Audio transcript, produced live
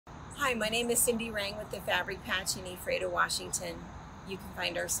Hi, my name is Cindi with the Fabric Patch in Ephrata, Washington. You can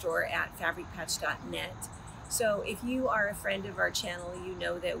find our store at fabricpatch.net. So if you are a friend of our channel, you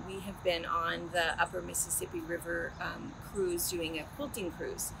know that we have been on the Upper Mississippi River cruise, doing a quilting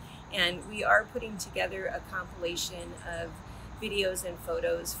cruise. And we are putting together a compilation of videos and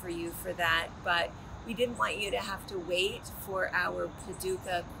photos for you for that, but we didn't want you to have to wait for our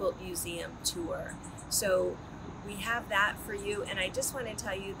Paducah Quilt Museum tour. So we have that for you, and I just want to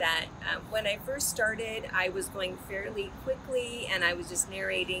tell you that when I first started, I was going fairly quickly and I was just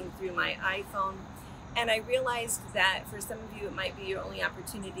narrating through my iPhone, and I realized that for some of you it might be your only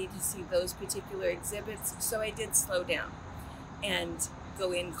opportunity to see those particular exhibits, so I did slow down and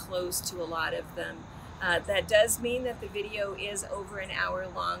go in close to a lot of them. That does mean that the video is over an hour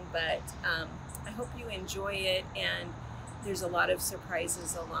long, but I hope you enjoy it, and there's a lot of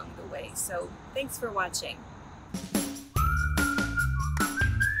surprises along the way. So thanks for watching.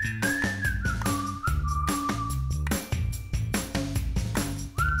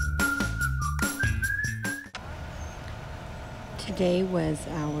 Today was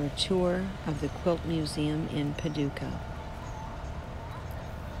our tour of the Quilt Museum in Paducah.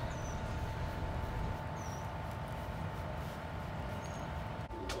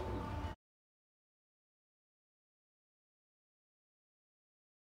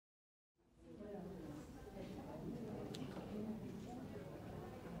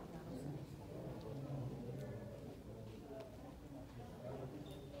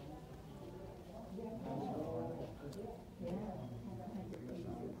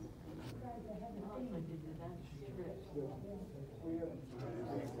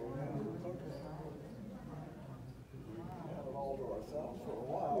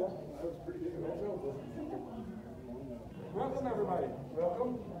 Welcome, everybody.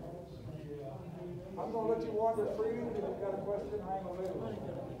 Welcome. I'm going to let you wander free. If you've got a question, I'm available.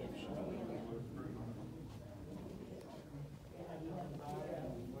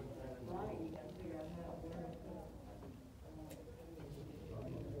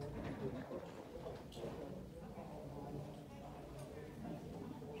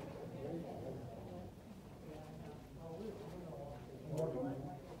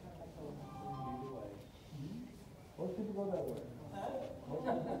 Most people go that way.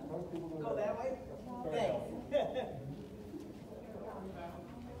 Most people go that way. Thanks.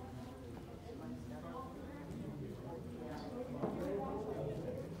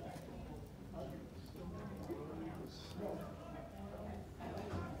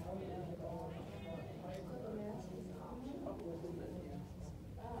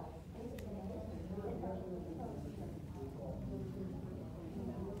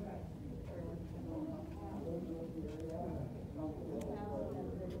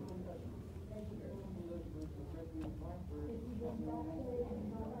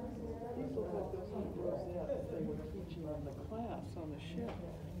 They were teaching on the class on the ship.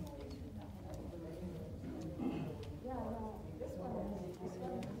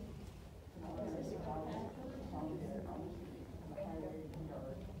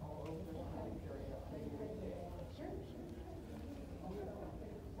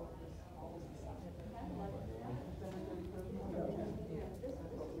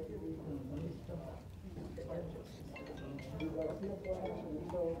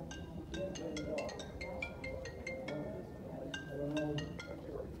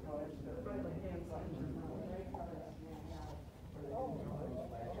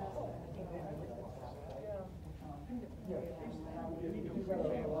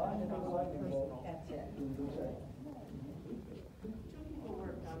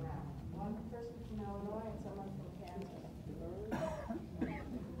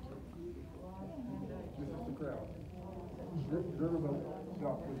 None of us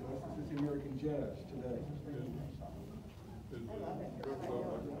got with us. This is American jazz today.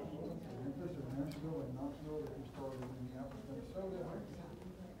 Professor Nashville and Knoxville, who started in Minneapolis, Minnesota.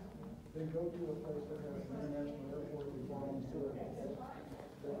 They go to a place that has an international airport. We fly into it.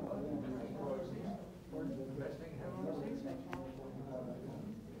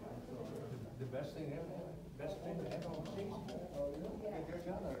 The best thing ever. Best thing to have on season.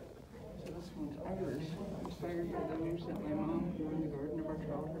 So this one's Irish, inspired by those that my mom grew in the garden of our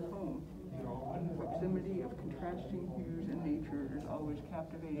childhood home. Proximity of contrasting hues and nature is always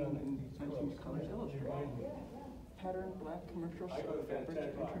captivating, and these colors illustrate. Patterned black commercial silk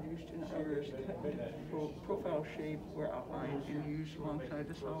fabric introduced in Irish cut into profile shape were outlined and used alongside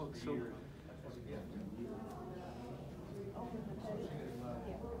the solid silk.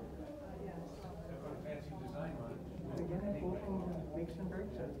 Again, both makes and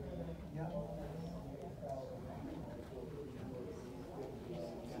breaks it. Yeah.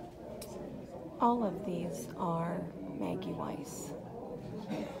 All of these are Maggie Weiss.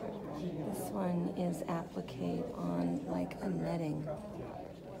 This one is applique on like a netting.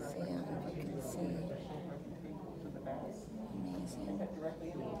 See, if you can see. Amazing.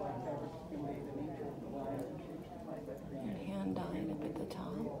 And hand dyed up at the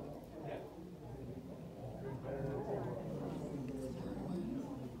top.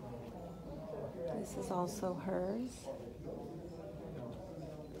 This is also hers.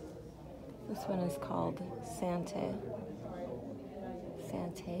 This one is called Sante.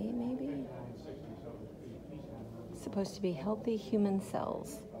 Sante, maybe? It's supposed to be healthy human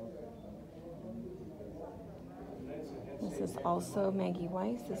cells. This is also Maggie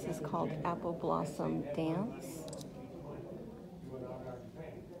Weiss. This is called Apple Blossom Dance.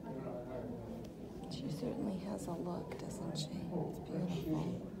 She certainly has a look, doesn't she? It's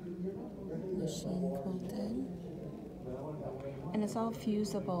beautiful. Machine quilted. And it's all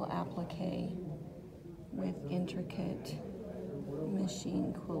fusible applique with intricate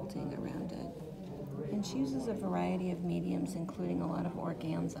machine quilting around it. And she uses a variety of mediums, including a lot of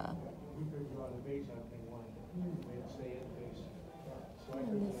organza.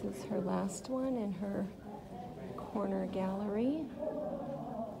 And this is her last one in her corner gallery.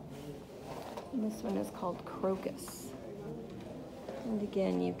 And this one is called Crocus. And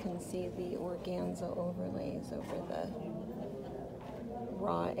again, you can see the organza overlays over the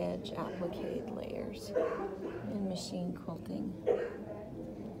raw edge applique layers in machine quilting.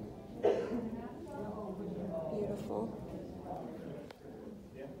 Beautiful.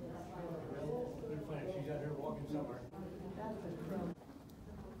 She's out here walking somewhere.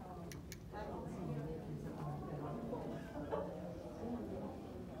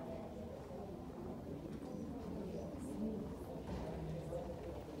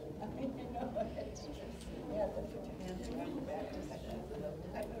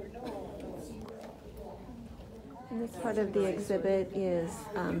 And this part of the exhibit is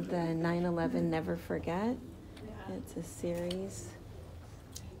the 9/11 Never Forget. It's a series.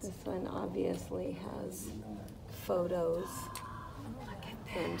 This one obviously has photos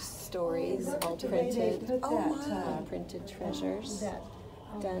and stories all printed. Printed treasures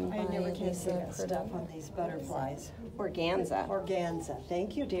done by Lisa stuff on these butterflies. Organza. Organza.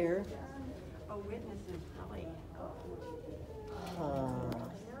 Thank you, dear.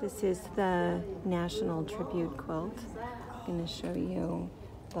 This is the National Tribute Quilt. I'm going to show you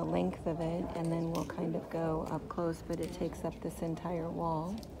the length of it, and then we'll kind of go up close, but it takes up this entire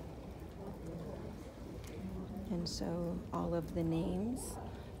wall. And so all of the names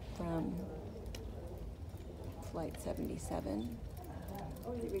from Flight 77,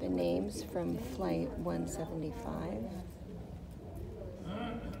 the names from Flight 175,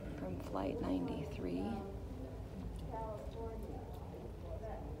 from Flight 93,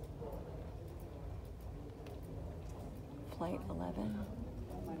 Flight 11,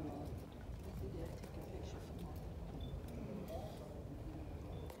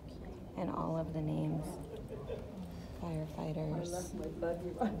 and all of the names, firefighters.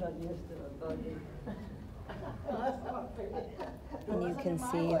 And you can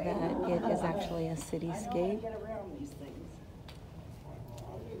see that it is actually a cityscape.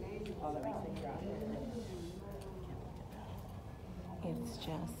 It's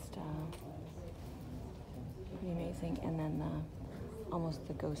just pretty amazing. And then almost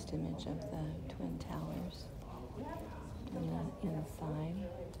the ghost image of the Twin Towers on the inside,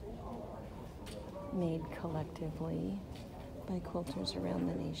 made collectively by quilters around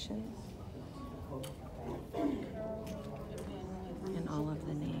the nation. And all of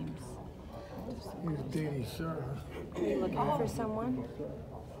the names. Here's Danny Sir. Are you looking for someone?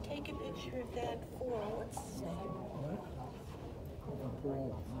 Take a picture of that for what's his name?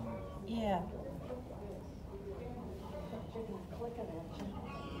 Yeah. Click on it.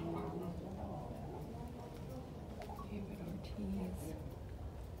 David Ortiz.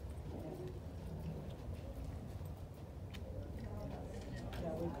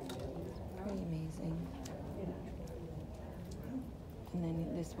 Pretty amazing. And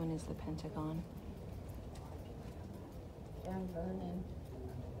then this one is the Pentagon. John Vernon.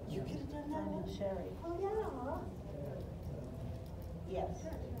 You could have done that one, Sherry. Oh, yeah. Yes.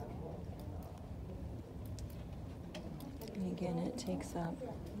 And again, it takes up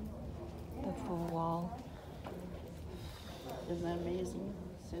the full wall. Isn't that amazing,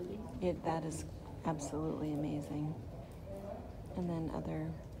 Cindy? That is absolutely amazing. And then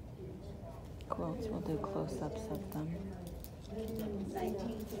other quilts, we'll do close-ups of them.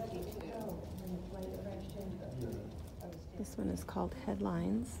 1952. This one is called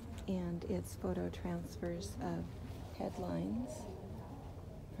Headlines, and it's photo transfers of headlines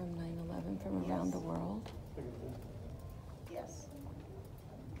from 9/11. have them from around the world. Yes.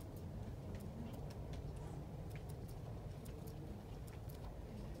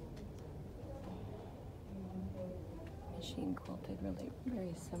 Machine quilted, really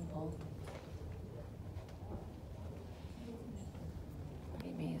very simple.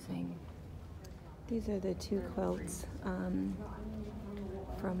 Pretty amazing. These are the two quilts from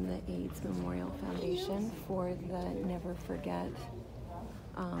the AIDS Memorial Foundation for the Never Forget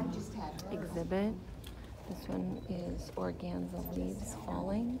exhibit. This one is organza leaves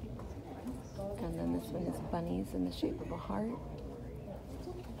falling, and then this one is bunnies in the shape of a heart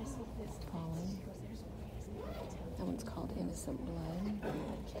falling. That one's called Innocent Blood.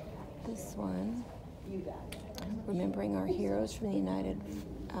 This one, remembering our heroes from the United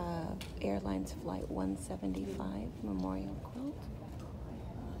Airlines Flight 175 Memorial Quilt.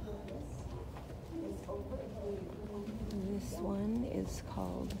 This one is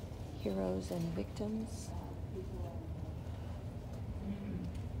called Heroes and Victims.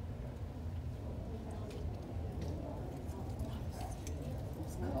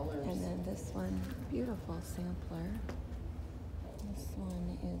 And then this one, beautiful sampler. This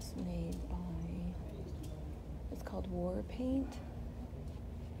one is made by, it's called War Paint.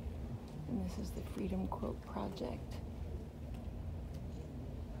 And this is the Freedom Quilt Project.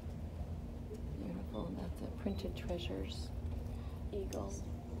 Beautiful, that's a Printed Treasures eagle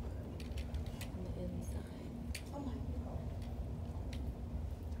on the inside.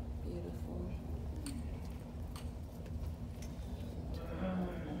 Beautiful.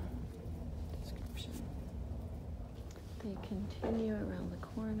 Description. They continue around the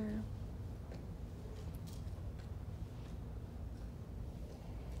corner.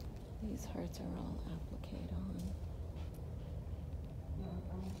 These hearts are all appliqued on.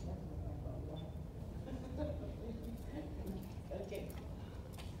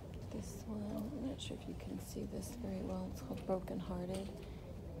 This one, I'm not sure if you can see this very well. It's called Broken Hearted.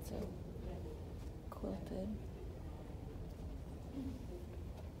 It's a quilted.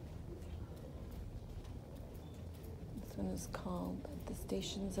 This one is called The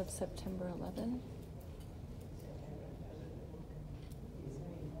Stations of September 11.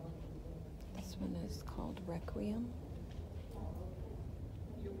 This one is called Requiem.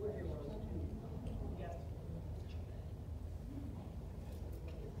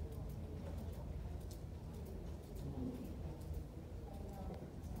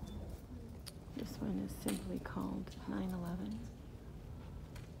 This one is simply called 9/11.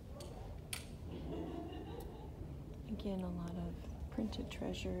 Again, a lot of printed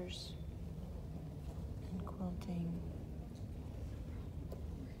treasures and quilting.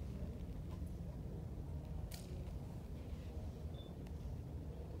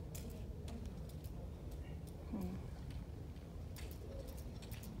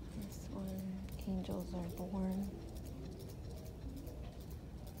 This one, Angels Are Born.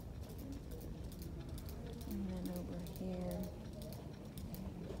 And then over here,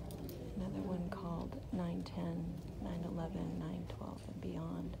 another one called 9/10, 9/11, 9/12, and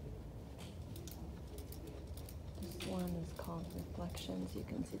beyond. This one is called Reflections. You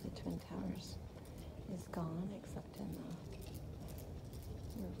can see the Twin Towers is gone, except in the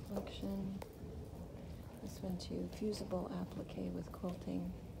reflection. This one too, fusible applique with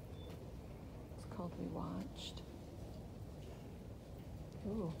quilting. It's called Rewatched.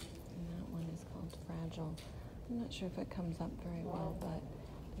 Ooh, and that one is called Fragile. I'm not sure if it comes up very well, but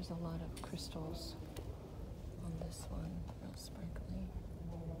there's a lot of crystals on this one, real sparkly.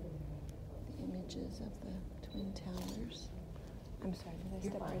 The images of the Twin Towers. I'm sorry, did I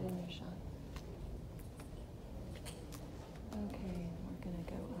step right in your shot? Okay, we're gonna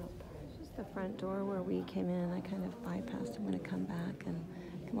go up. This is the front door where we came in. I kind of bypassed. I'm gonna come back and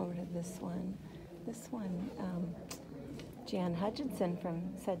come over to this one. This one, Jan Hutchinson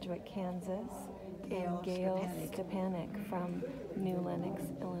from Sedgwick, Kansas, and Gail Stepanek from New Lenox,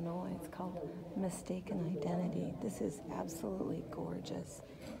 Illinois. It's called Mistaken Identity. This is absolutely gorgeous.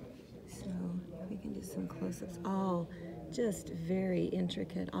 So we can do some close-ups. All just very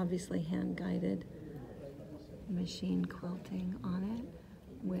intricate, obviously hand-guided machine quilting on it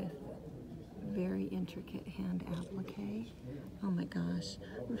with very intricate hand applique. Oh my gosh.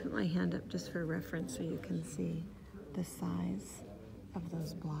 I'm gonna put my hand up just for reference so you can see the size of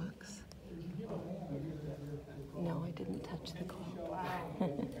those blocks. No, I didn't touch the quilt.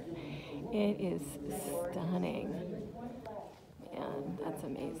 It is stunning. Man, that's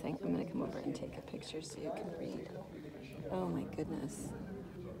amazing. I'm gonna come over and take a picture so you can read. Oh my goodness.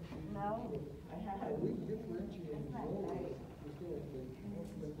 And that is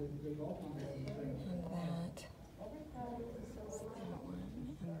that one.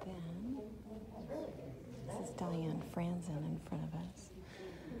 And then Diane Franzen in front of us.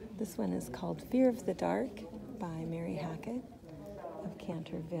 This one is called Fear of the Dark by Mary Hackett of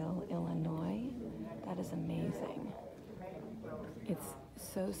Canterville, Illinois. That is amazing. It's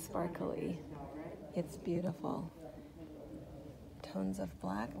so sparkly. It's beautiful. Tones of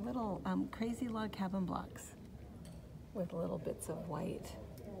black, little crazy log cabin blocks with little bits of white.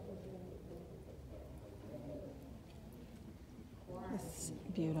 It's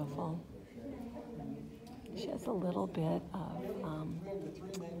beautiful. She has a little bit of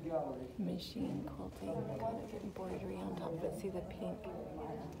machine quilting, kind of embroidery on top of it. See, the pink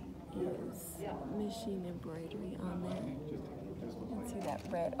is machine embroidery on there. And see that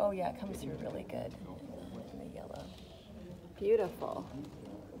red? Oh yeah, it comes through really good in the yellow. Beautiful.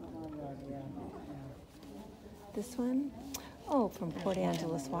 This one, oh, from Port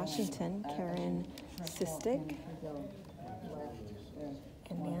Angeles, Washington, Karen Sistick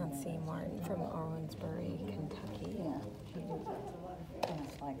and Nancy Martin from Owensbury, Kentucky. And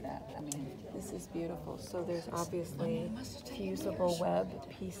it's like that. I mean, This is beautiful. So there's obviously fusible web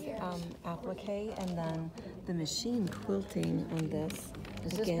piece applique, and then the machine quilting on this.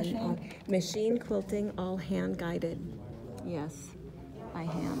 Is this Again, machine? machine quilting, all hand guided. Yes, by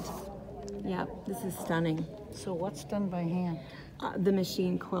hand. Yep, this is stunning. so what's done by hand? The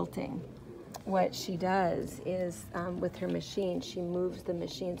machine quilting. What she does is, with her machine, she moves the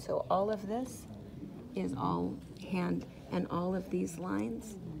machine. So all of this is all hand, and all of these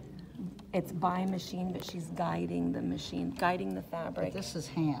lines, it's by machine, but she's guiding the machine, guiding the fabric. This is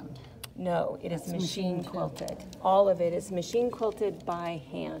hand. No, it is That's machine machine too. quilted. All of it is machine quilted by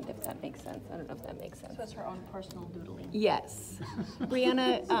hand, if that makes sense. I don't know if that makes sense. So it's her own personal doodling. Yes.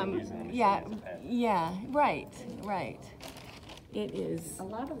 Brianna, yeah, right. It is, A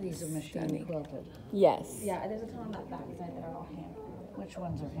lot of these are machine Stunning. quilted. yes. Yeah, there's a ton on that back side that are all hand. Which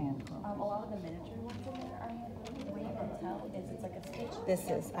ones are hand quilted? A lot of the miniature ones in there are hand. The way you can tell is it's like a stitch. This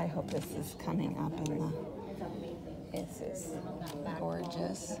is, I hope this is coming up in the, It's amazing. this is On that back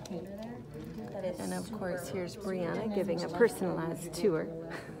gorgeous. painter there. That is And of super course, here's Brianna name giving is a left personalized tour.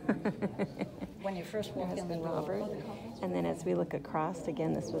 When you first Her walk in the husband door. Robert. And then as we look across,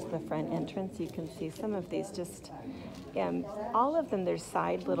 again, this was the front entrance. You can see some of these just, all of them, there's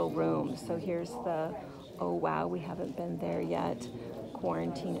side little rooms. So here's the, oh wow, we haven't been there yet.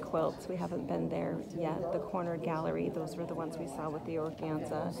 Quarantine quilts, we haven't been there yet. The corner gallery, those were the ones we saw with the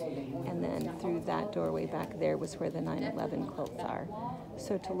organza. And then through that doorway back there was where the 9/11 quilts are.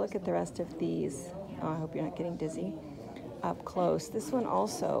 So to look at the rest of these, oh, I hope you're not getting dizzy, up close. This one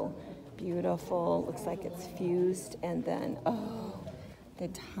also beautiful, looks like it's fused, and then, oh, the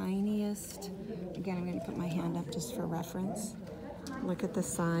tiniest, again, I'm gonna put my hand up just for reference. Look at the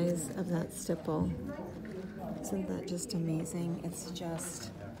size of that stipple. Isn't that just amazing? It's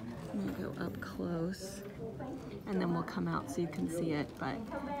just, I'm gonna go up close, and then we'll come out so you can see it, but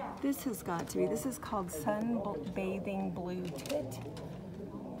this has got to be, this is called Sunbathing Blue Tit,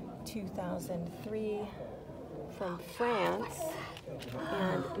 2003, from France.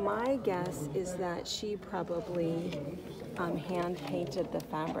 And my guess is that she probably hand painted the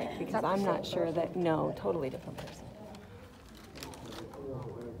fabric, because I'm not sure that, no, totally different person.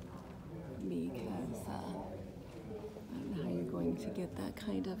 Because I don't know how you're going to get that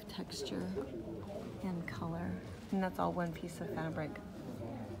kind of texture and color. And that's all one piece of fabric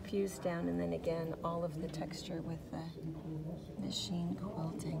fused down, and then again, all of the texture with the machine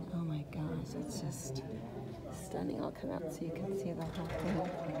quilting. Oh my gosh, it's just stunning. I'll come out so you can see the whole thing.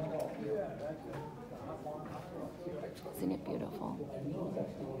 Isn't it beautiful?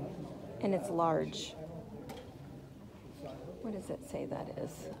 And it's large. What does it say that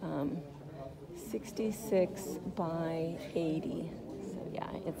is? 66 by 80. So yeah,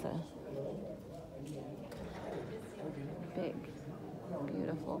 it's a big,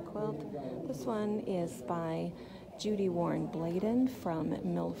 beautiful quilt. This one is by Judy Warren Bladen from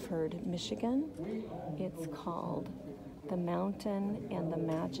Milford, Michigan. It's called The Mountain and the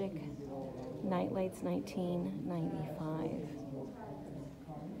Magic, Nightlights 1995.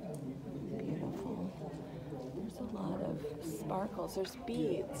 Beautiful. There's a lot of sparkles. There's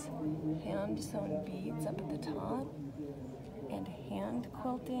beads, hand sewn beads up at the top, and hand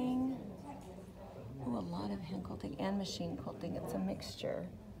quilting. Oh, a lot of hand quilting and machine quilting. It's a mixture.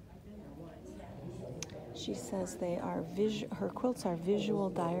 She says they are her quilts are visual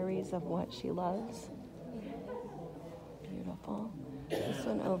diaries of what she loves. Beautiful. This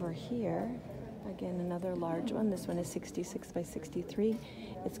one over here, again, another large one. This one is 66 by 63.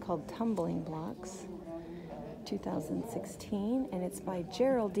 It's called Tumbling Blocks, 2016, and it's by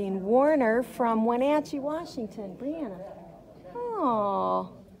Geraldine Warner from Wenatchee, Washington. Brianna. Oh,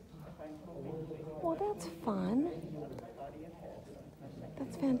 well, that's fun.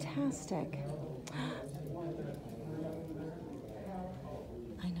 fantastic.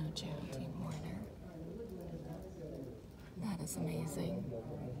 I know Geraldine Warner. That is amazing.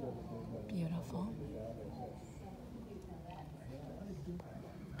 Beautiful.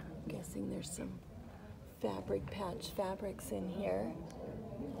 I'm guessing there's some fabric patch fabrics in here.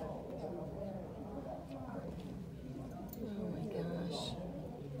 Oh my gosh.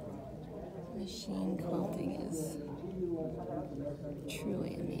 Machine quilting is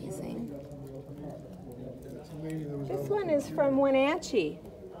truly amazing. This one is from Wenatchee,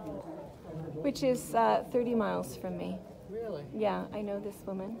 which is 30 miles from me. Really? Yeah, I know this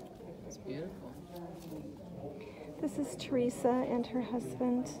woman. It's beautiful. This is Teresa and her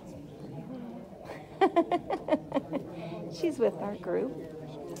husband. She's with our group.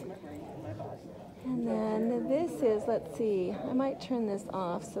 And then this is, let's see, I might turn this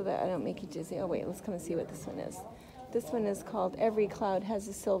off so that I don't make you dizzy. Oh wait, let's come and see what this one is. This one is called Every Cloud Has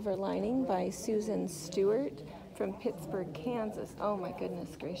a Silver Lining by Susan Stewart from Pittsburgh, Kansas. Oh my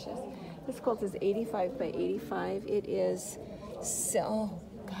goodness gracious. This quilt is 85 by 85. It is, oh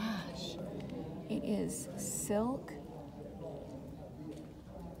gosh, it is silk,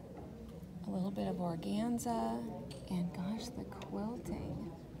 a little bit of organza, and gosh, the quilting.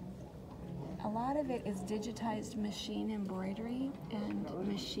 A lot of it is digitized machine embroidery and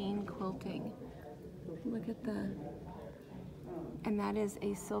machine quilting. Look at the, and that is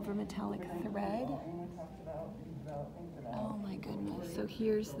a silver metallic thread. Oh my goodness. So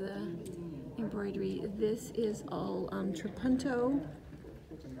here's the embroidery. This is all trapunto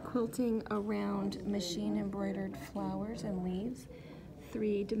quilting around machine embroidered flowers and leaves.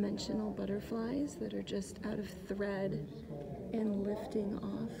 3-dimensional butterflies that are just out of thread and lifting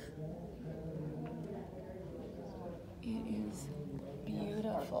off. It is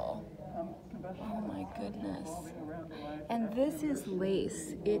beautiful. Oh my goodness. And this is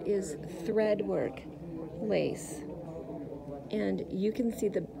lace. It is thread work lace. And you can see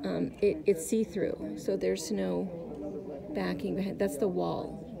the, it's see-through, so there's no backing behind. That's the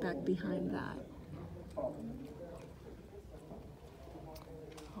wall back behind that. Oh,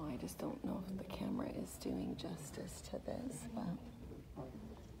 I just don't know if the camera is doing justice to this, but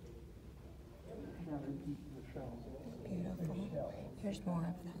beautiful. Here's more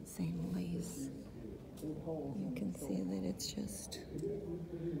of that same lace. You can see that it's just,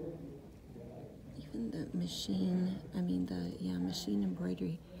 even the machine, machine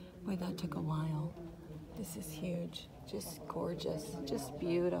embroidery, boy, that took a while. This is huge, just gorgeous, just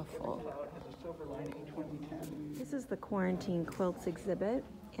beautiful. This is the Quarantine Quilts exhibit,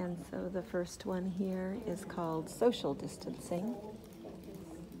 and so the first one here is called Social Distancing.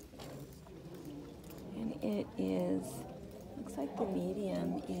 And it is, looks like the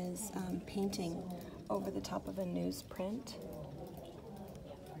medium is painting over the top of a newsprint,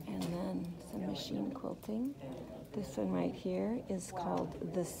 and then some machine quilting. This one right here is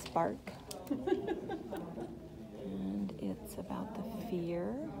called The Spark, and it's about the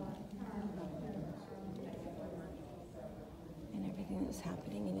fear and everything that's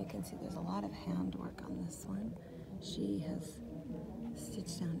happening. And you can see there's a lot of handwork on this one. She has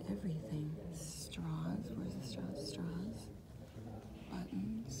stitched down everything. Straws, where's the straws? Straws,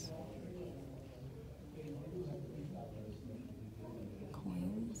 buttons,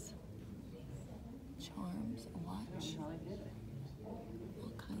 coins, charms, a watch,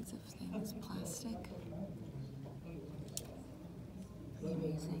 all kinds of things, plastic.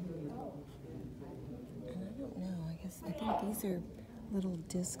 Amazing. And I don't know, I think these are little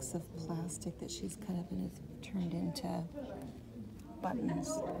discs of plastic that she's cut up and has turned into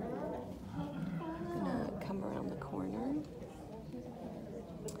buttons. I'm gonna come around the corner.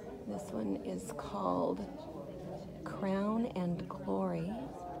 This one is called Crown and Glory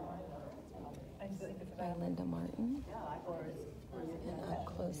by Linda Martin. And up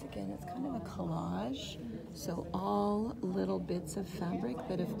close again, it's kind of a collage. So all little bits of fabric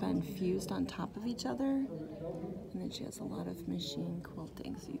that have been fused on top of each other. And then she has a lot of machine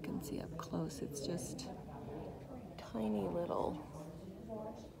quilting, so you can see up close. It's just tiny little.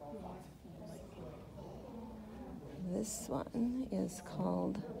 This one is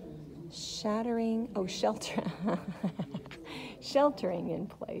called Sheltering in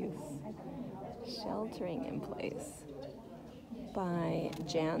Place. Sheltering in Place by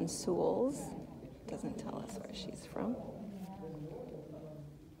Jan Soules. Doesn't tell us where she's from.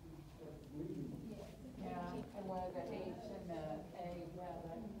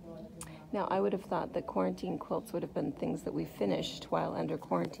 Now, I would have thought that quarantine quilts would have been things that we finished while under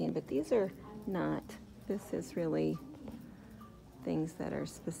quarantine, but these are not. This is really things that are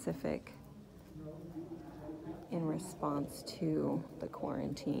specific in response to the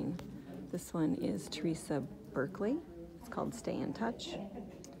quarantine. This one is Teresa Berkeley. It's called Stay in Touch.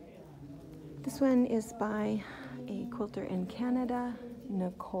 This one is by a quilter in Canada,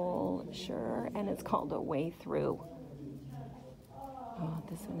 Nicole Scherer, and it's called A Way Through. Oh,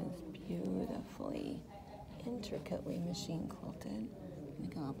 this one is beautifully, intricately machine quilted. I'm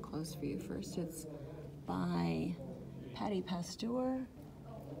gonna go up close for you first. It's by Patty Pasteur,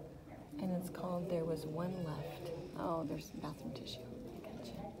 and it's called There Was One Left. Oh, there's some bathroom tissue. I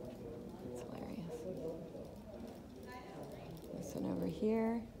gotcha. That's hilarious. This one over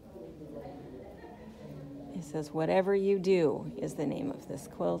here. It says, Whatever You Do is the name of this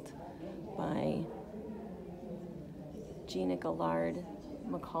quilt, by Gina Gallard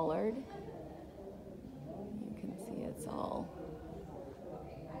McCullard. You can see it's all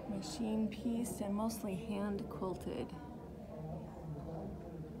machine pieced and mostly hand quilted.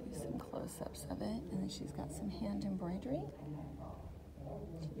 Do some close-ups of it, and then she's got some hand embroidery.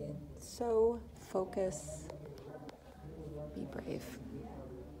 She did sew, focus, be brave.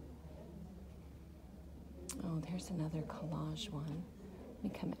 Oh, there's another collage one. Let me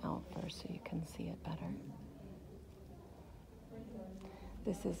come out first so you can see it better.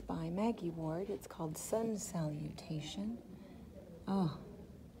 This is by Maggie Ward. It's called Sun Salutation. Oh,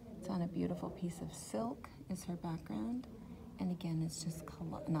 it's on a beautiful piece of silk is her background. And again, it's just,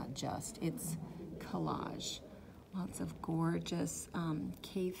 not just, it's collage. Lots of gorgeous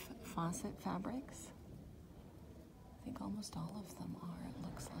Kaffe Fawcett fabrics. I think almost all of them are, it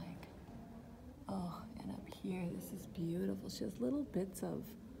looks like. Oh, and up here, this is beautiful. She has little bits of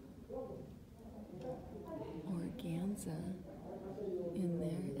organza in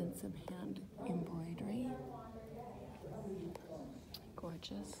there and some hand embroidery.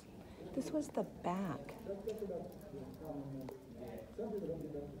 Gorgeous. This was the back.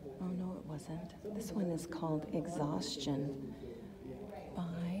 Oh, no, it wasn't. This one is called Exhaustion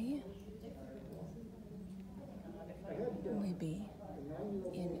by Libby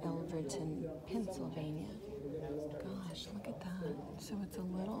in Elverton, Pennsylvania. Gosh, look at that. So it's a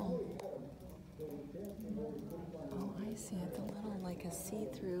little, oh, I see. It's a little like a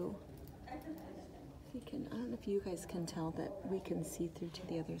see-through. You can, I don't know if you guys can tell that we can see through to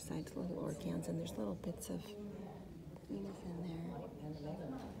the other side. It's little organs, and there's little bits of things in there.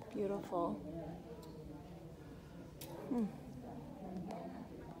 Beautiful.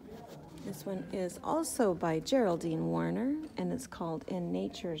 This one is also by Geraldine Warner, and it's called In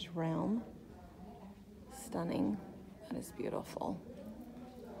Nature's Realm. Stunning. That is beautiful.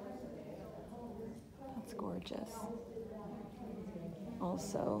 That's gorgeous.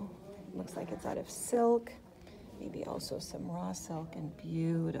 Also, looks like it's out of silk, maybe also some raw silk, and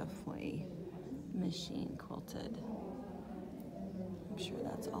beautifully machine quilted. I'm sure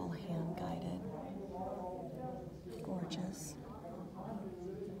that's all hand guided. Gorgeous.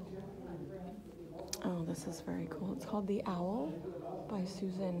 Oh, this is very cool. It's called The Owl by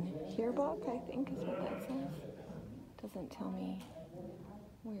Susan Herbach, I think is what that says. Doesn't tell me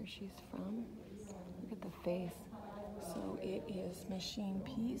where she's from. Look at the face. So it is machine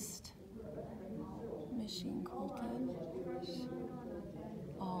pieced, machine quilted,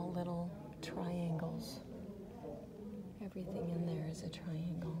 all little triangles. Everything in there is a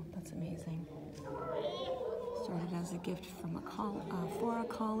triangle. That's amazing. Started as a gift from for a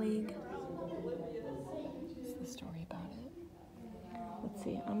colleague. What's the story about it? Let's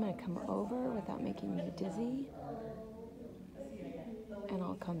see. I'm going to come over without making you dizzy, and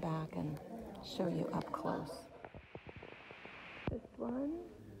I'll come back and show you up close. This one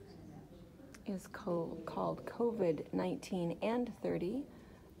is called COVID-19 and 30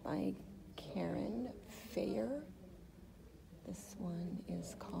 by Karen Fayer. This one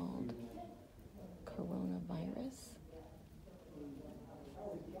is called Coronavirus,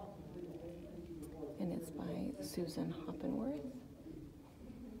 and it's by Susan Hoppenworth.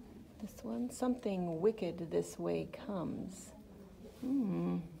 This one, Something Wicked This Way Comes.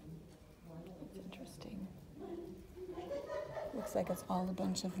 That's interesting. Looks like it's all a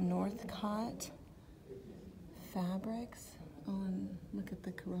bunch of Northcott fabrics. Oh, and look at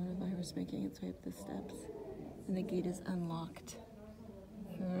the coronavirus making its way up the steps. And the gate is unlocked.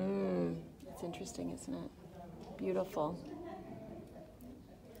 It's interesting, isn't it? Beautiful.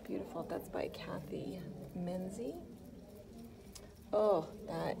 Beautiful. That's by Kathy Menzie. Oh,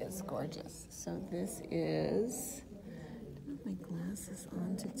 that is gorgeous. So this is, I don't have my glasses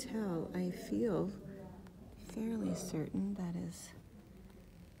on to tell. I feel fairly certain that is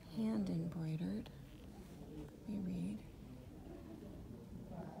hand embroidered. Let me read.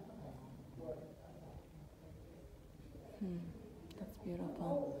 That's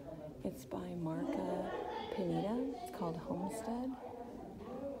beautiful. It's by Marka Pinita. It's called Homestead.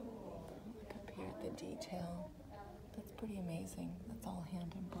 Look up here at the detail. That's pretty amazing. That's all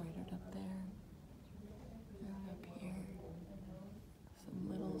hand embroidered up there. And up here, some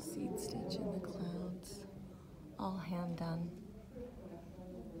little seed stitch in the clouds. All hand done.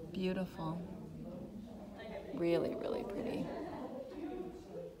 Beautiful. Really, really pretty.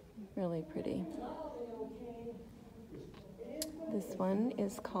 Really pretty. This one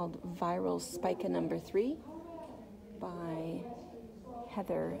is called Viral Spica number 3 by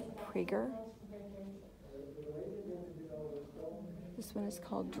Heather Prager. This one is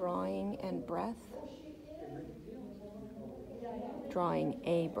called Drawing and Breath. Drawing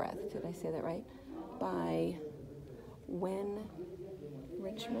a Breath, did I say that right? By Wen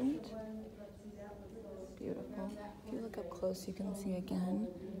Richmond. Beautiful. If you look up close, you can see again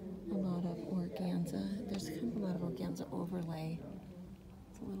a lot of organza. There's kind of a lot of organza overlay.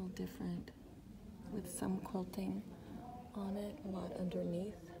 It's a little different with some quilting on it, a lot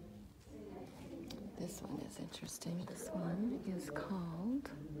underneath. This one is interesting. This one is called,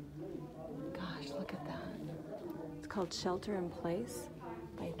 gosh, look at that. It's called Shelter in Place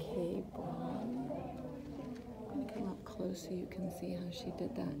by Kay Braun. I'm going to come up close so you can see how she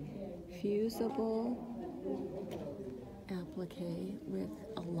did that. Fusible applique with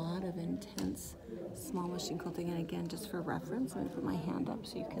a lot of intense small machine quilting. And again, just for reference, I'm going to put my hand up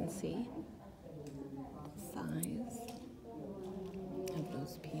so you can see the size of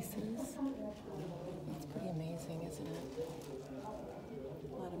those pieces. That's pretty amazing, isn't it?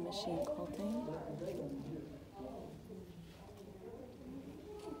 A lot of machine quilting.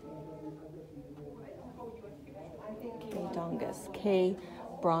 Kay Dongus. Kay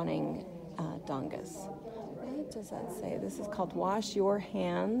Brawning Dongus. What does that say? This is called Wash Your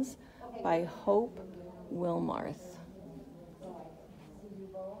Hands by Hope Wilmarth.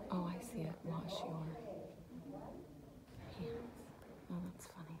 Oh, I see it. Wash your hands. Oh, that's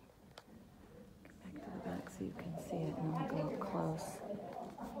funny. Get back to the back so you can see it, and I'll go up close.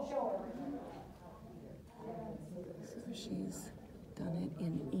 So she's done it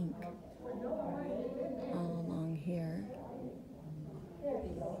in ink all along here.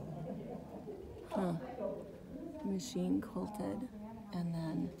 Huh. Machine quilted and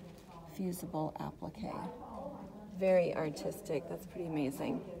then fusible applique. Very artistic. That's pretty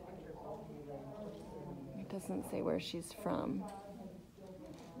amazing. It doesn't say where she's from.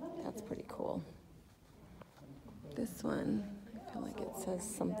 That's pretty cool. This one, I feel like it says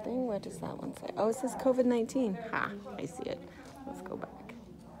something. What does that one say? Oh, it says COVID-19. Ha, I see it. Let's go back.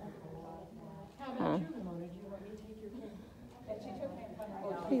 Huh.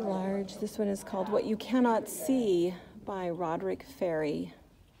 Pretty large. This one is called What You Cannot See by Roderick Ferry.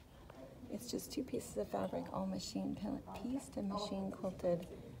 It's just 2 pieces of fabric, all machine pieced and machine quilted.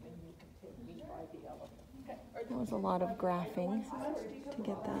 That was a lot of graphing to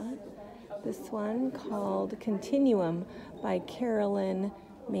get that. This one called Continuum by Carolyn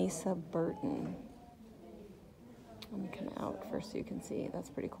Mesa Burton. Let me come out first so you can see. That's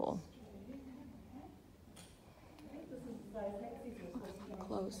pretty cool.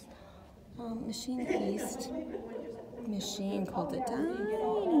 Close. Machine pieced, machine quilted,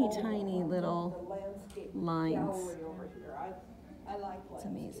 tiny little lines. It's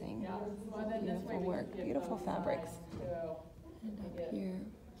amazing. Beautiful work, beautiful fabrics. And up here,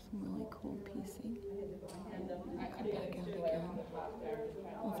 some really cool piecing. I'll come back out again.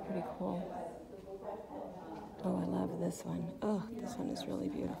 That's pretty cool. Oh, I love this one. Oh, this one is really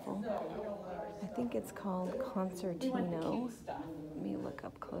beautiful. I think it's called Concertino. Let me look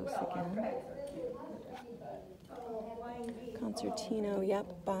up close again. Concertino, yep,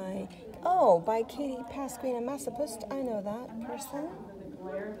 by Katie Pasquina Massapust. I know that person.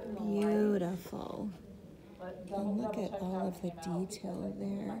 Beautiful. And look at all of the detail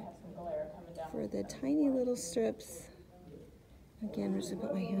there for the tiny little strips. Again, I'm just going to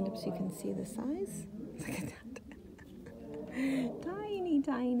put my hand up so you can see the size. Look at that.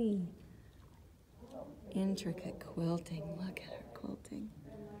 Tiny. Intricate quilting. Look at her quilting.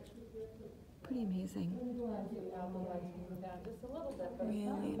 Pretty amazing.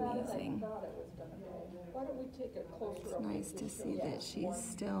 Really amazing. It's nice to see that she's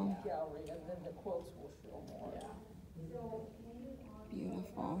still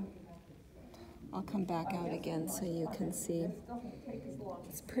beautiful. I'll come back out again so you can see.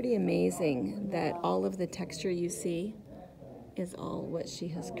 It's pretty amazing that all of the texture you see is all what she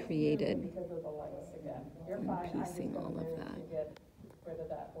has created. And piecing all of that.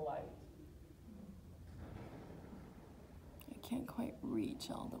 I can't quite reach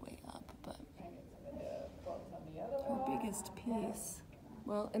all the way up, but her biggest piece,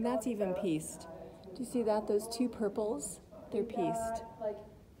 well, and that's even pieced. Do you see that? Those two purples, they're pieced.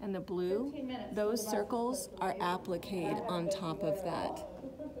 And the blue, those circles are appliqued on top of that.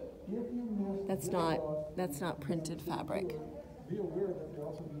 That's not printed fabric.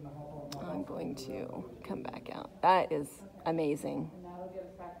 I'm going to come back out. That is amazing.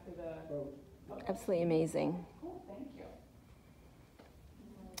 Absolutely amazing.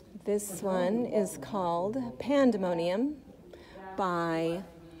 This one is called Pandemonium by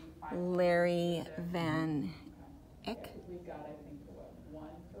Larry Van Eck.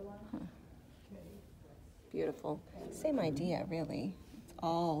 Huh. Beautiful. Same idea, really. It's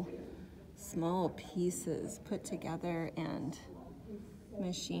all small pieces put together and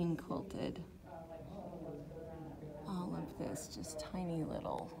machine quilted. All of this, just tiny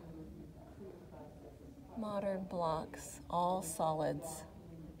little modern blocks, all solids.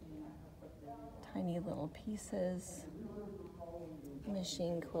 Tiny little pieces,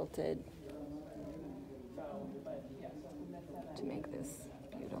 machine quilted to make this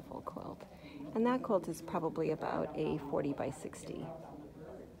beautiful quilt. And that quilt is probably about a 40 by 60.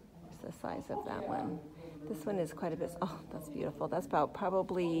 It's the size of that one. This one is quite a bit, oh, that's beautiful. That's about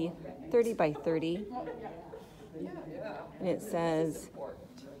probably 30 by 30. And it says,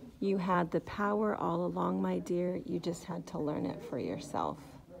 "You had the power all along, my dear. You just had to learn it for yourself."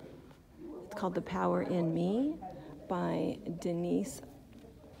 It's called The Power in Me by Denise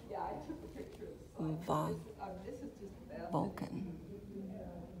Vulcan.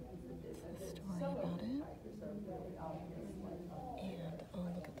 It's a story about it. And oh,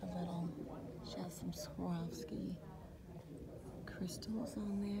 look at the little, she has some Swarovski crystals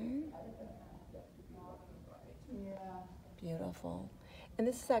on there. Beautiful. And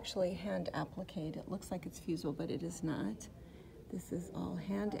this is actually hand appliqued. It looks like it's fusible, but it is not. This is all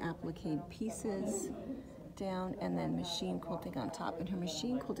hand appliqued pieces down and then machine quilting on top. And her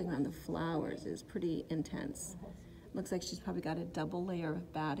machine quilting on the flowers is pretty intense. Looks like she's probably got a double layer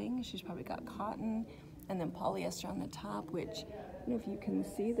of batting. She's probably got cotton and then polyester on the top, which, I don't know if you can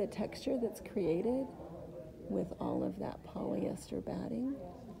see the texture that's created with all of that polyester batting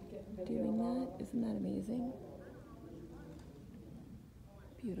doing that. Isn't that amazing?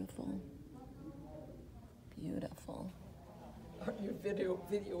 Beautiful. Beautiful. Are you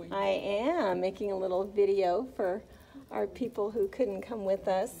videoing? I am making a little video for our people who couldn't come with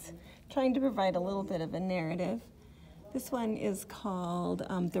us, trying to provide a little bit of a narrative. This one is called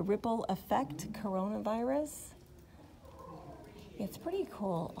The Ripple Effect Coronavirus. It's pretty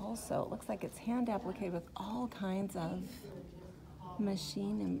cool also. It looks like it's hand appliqued with all kinds of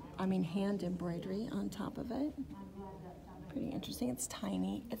hand embroidery on top of it. Pretty interesting. It's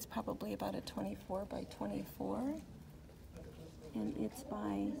tiny. It's probably about a 24 by 24. And it's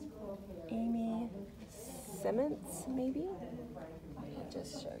by Amy Simmons, maybe? I'll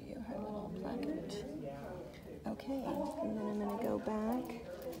just show you her little placard. Okay, and then I'm going to go back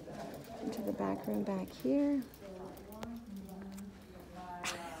into the back room back here.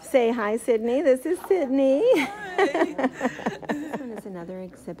 Say hi, Sydney. This is Sydney. This one is another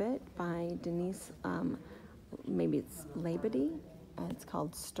exhibit by Denise, maybe it's Labadie. It's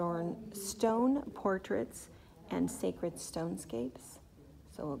called Stone Portraits and Sacred Stonescapes.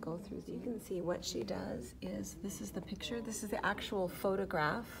 So we'll go through so you can see what she does is, this is the picture, this is the actual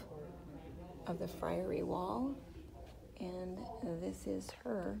photograph of the friary wall, and this is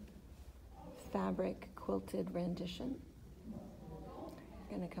her fabric quilted rendition. I'm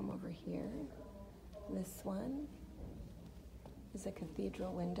gonna come over here. This one is a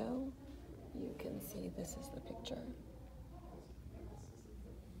cathedral window. You can see this is the picture.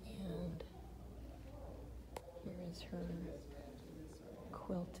 And here is her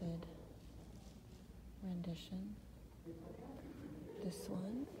quilted rendition. This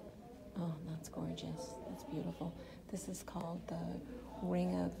one, oh, that's gorgeous. That's beautiful. This is called the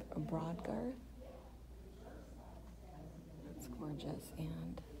Ring of Brodgar. That's gorgeous,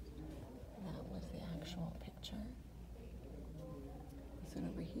 and that was the actual picture. This one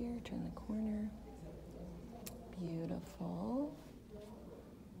over here, turn the corner. Beautiful.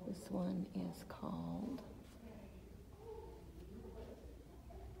 This one is called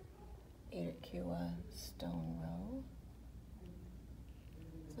Iroquois Stone Row.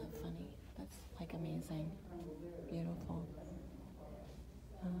 Isn't that funny? That's like amazing. Beautiful.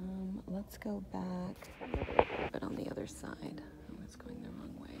 Let's go back, but on the other side. I was going the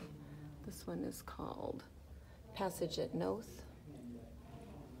wrong way. This one is called Passage at Noth.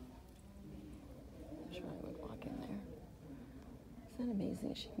 I'm sure I would walk in there. Isn't that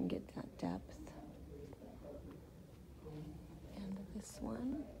amazing? She can get that depth. And this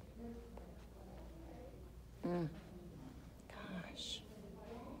one. Gosh.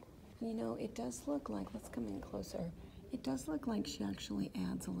 You know, it does look like, let's come in closer. It does look like she actually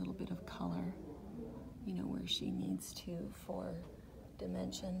adds a little bit of color, you know, where she needs to for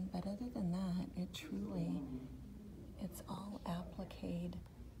dimension. But other than that, it truly, it's all appliqued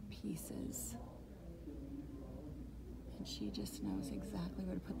pieces. And she just knows exactly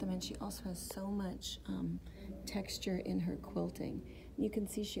where to put them. And she also has so much texture in her quilting. You can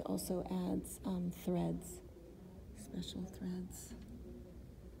see she also adds threads, special threads.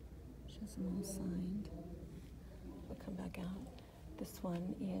 She has them all signed. We'll come back out. This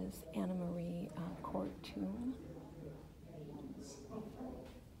one is Anna Marie Court Tomb. I'm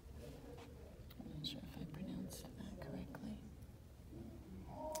not sure if I pronounced that correctly.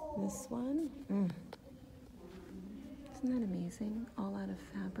 This one, isn't that amazing? All out of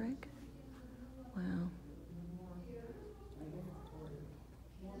fabric. Wow.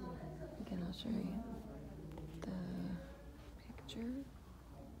 Again, I'll show you the picture.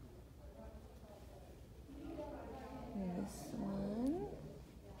 This one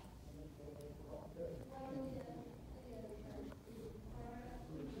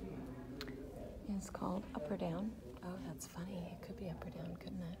is called Up or Down. Oh, that's funny. It could be up or down,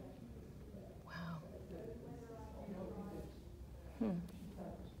 couldn't it? Wow.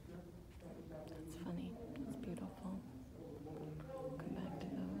 That's funny. That's beautiful. Come back to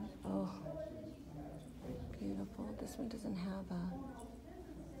those. Oh, beautiful. This one doesn't have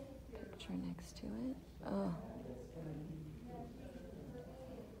a picture next to it. Oh.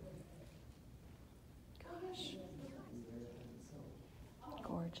 Gosh.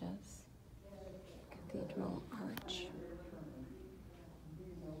 Gorgeous. Cathedral arch.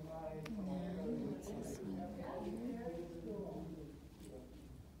 And then, what's this one here?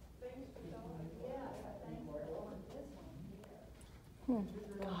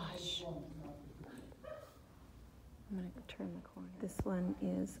 Gosh. I'm going to turn the corner. This one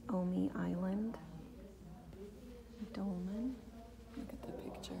is Omi Island. Dolman. Look at the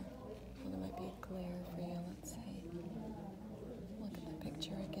picture. Oh, there might be a glare for you. Let's see. Look at the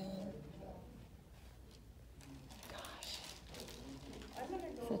picture again. Gosh.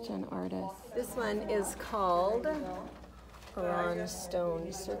 Such an artist. This one is called Oran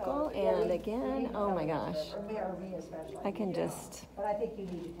Stone Circle. And again, oh my gosh. I can just,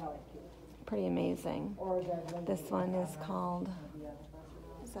 pretty amazing. This one is called,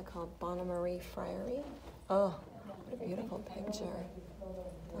 what's that called? Bonamarie Friary. Oh, what a beautiful picture.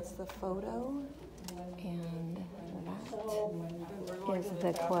 That's the photo. And that is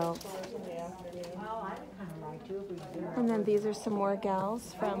the quilt. And then these are some more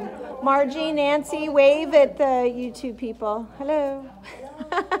gals from Margie, Nancy. Wave at the YouTube people. Hello.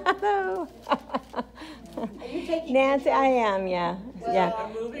 Hello. Nancy, I am, yeah.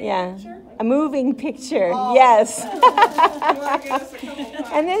 Yeah. A moving picture, yes.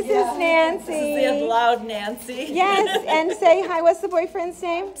 And this is Nancy. This is the loud Nancy. Yes, and say hi. What's the boyfriend's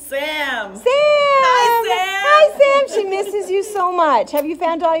name? Sam. Sam. Hi, Sam. Hi, Sam. She misses you so much. Have you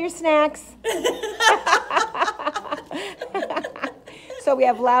found all your snacks? So we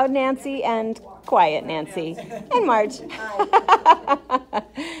have loud Nancy and quiet Nancy and Marge.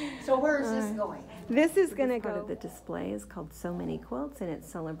 So where is this going? This is going to go to the display. It's called So Many Quilts, and it's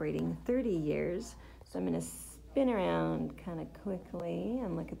celebrating 30 years. So I'm going to spin around kind of quickly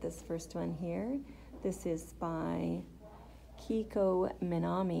and look at this first one here. This is by Kiko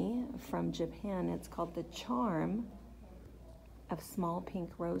Minami from Japan. It's called The Charm of Small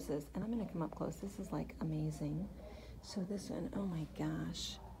Pink Roses. And I'm going to come up close. This is like amazing. So this one, oh my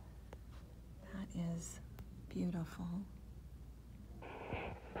gosh, that is beautiful.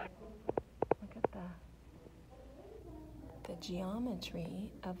 Look at the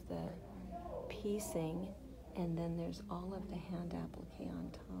geometry of the piecing, and then there's all of the hand applique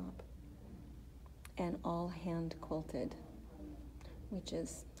on top, and all hand quilted, which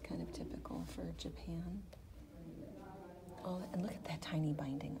is kind of typical for Japan. Oh, and look at that tiny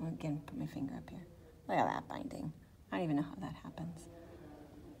binding. Again, put my finger up here. Look at that binding. I don't even know how that happens.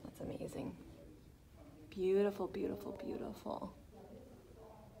 That's amazing. Beautiful, beautiful, beautiful.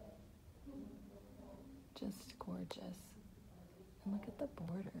 Just gorgeous. And look at the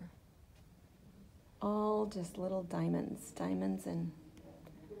border. All just little diamonds. Diamonds and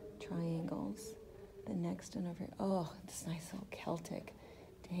triangles. The next one over here. Oh, this nice little Celtic.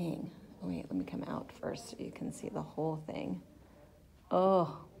 Dang. Oh, wait, let me come out first so you can see the whole thing.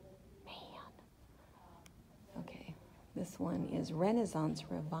 Oh, man. Okay, this one is Renaissance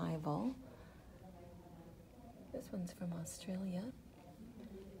Revival. This one's from Australia.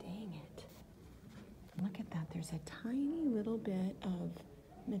 Dang it. Look at that. There's a tiny little bit of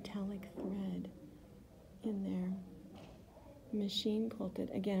metallic thread in there. machine quilted.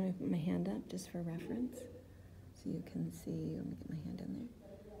 Again, I put my hand up just for reference. So you can see, let me get my hand in there.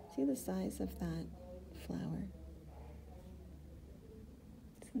 See the size of that flower?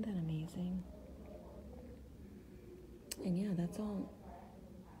 Isn't that amazing? And yeah, that's all.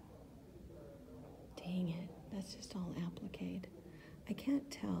 Dang it, that's just all appliqued. I can't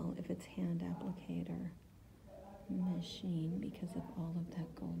tell if it's hand appliqued or machine because of all of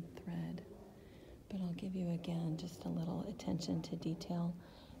that gold thread. But I'll give you again just a little attention to detail.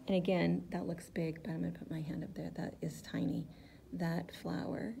 And again, that looks big, but I'm gonna put my hand up there. That is tiny. That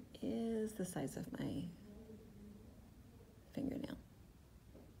flower is the size of my fingernail.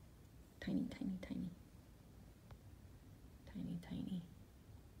 Tiny, tiny, tiny. Tiny, tiny.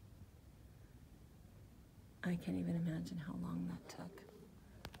 I can't even imagine how long that took.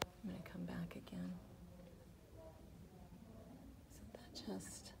 I'm gonna come back again. Isn't that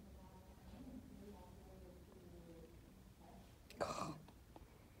just... Oh,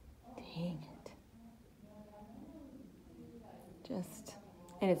 dang it. Just,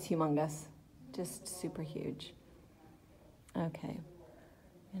 and it's humongous. Just super huge. Okay,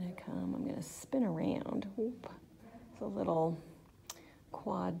 I'm gonna spin around. Oop. It's a little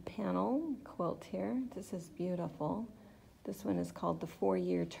quad panel quilt here. This is beautiful. This one is called The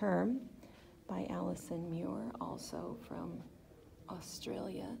 4-Year Term by Alison Muir, also from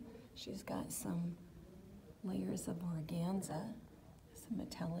Australia. She's got some layers of organza, some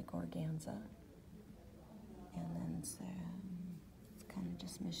metallic organza, and then it's kind of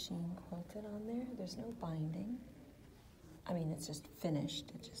just machine quilted on there. There's no binding. I mean, it's just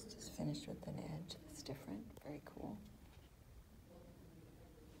finished. It just is finished with an edge. It's different. Very cool.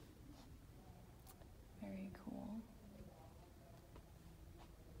 Very cool.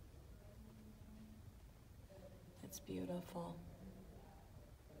 It's beautiful.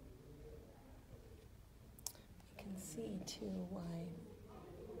 You can see too why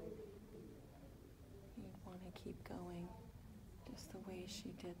you'd want to keep going, just the way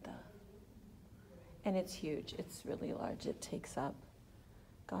she did that. And it's huge. It's really large. It takes up,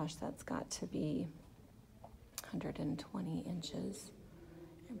 gosh, that's got to be 120 inches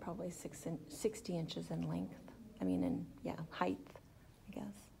and probably 60 inches in length. I mean, height, I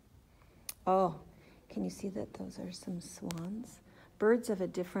guess. Oh, can you see that those are some swans? Birds of a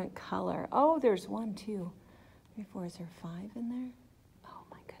different color. Oh, there's 1, 2, 3, 4. Is there 5 in there? Oh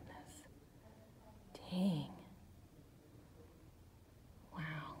my goodness. Dang.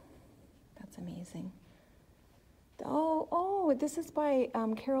 Wow. That's amazing. Oh, this is by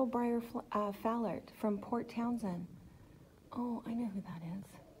Carol Breyer Fallert from Port Townsend. Oh, I know who that is.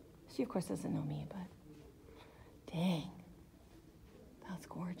 She, of course, doesn't know me, but dang. That's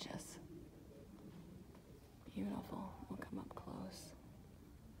gorgeous. Beautiful. We'll come up close.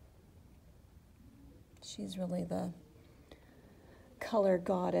 She's really the color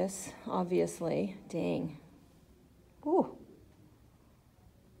goddess, obviously. Dang. Ooh.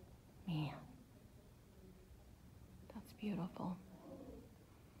 Man. That's beautiful.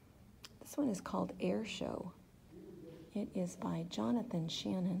 This one is called Air Show. It is by Jonathan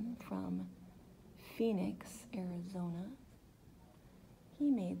Shannon from Phoenix, Arizona. He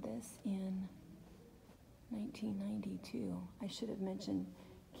made this in 1992. I should have mentioned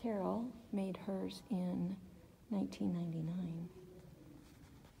Carol made hers in 1999.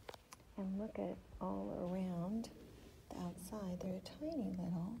 And look at all around the outside. They're tiny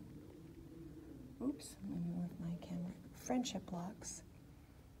little, oops, let me move my camera, friendship blocks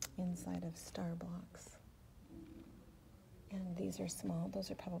inside of star blocks. And these are small.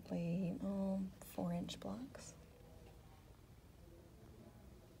 Those are probably 4-inch blocks.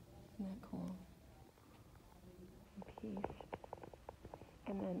 Isn't that cool? Piece.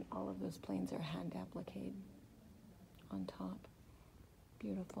 And then all of those planes are hand appliqued on top.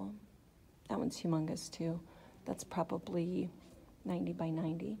 Beautiful. That one's humongous too. That's probably 90 by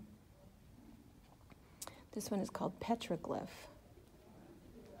 90. This one is called Petroglyph.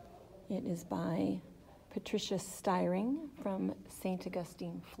 It is by Patricia Styring from St.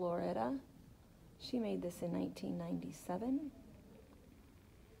 Augustine, Florida. She made this in 1997.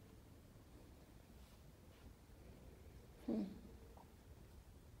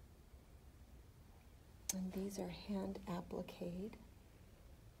 And these are hand appliqued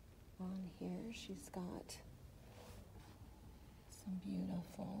on here. She's got some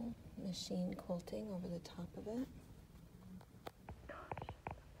beautiful machine quilting over the top of it. Gosh,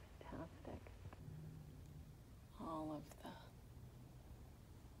 fantastic. All of the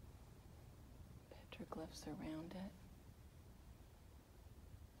petroglyphs around it.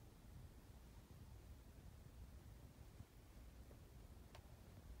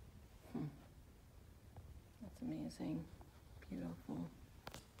 That's amazing. Beautiful.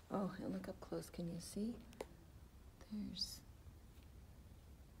 Oh, and look up close. Can you see?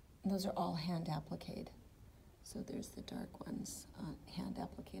 Those are all hand appliqued. So there's the dark ones, hand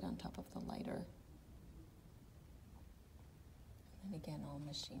appliqued on top of the lighter. And then again, all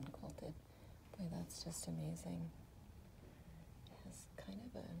machine quilted. Boy, that's just amazing. It has kind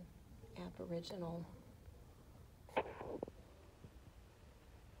of an aboriginal.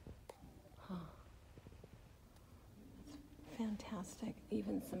 Huh. It's fantastic.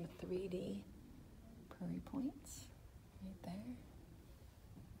 Even some 3D prairie points right there.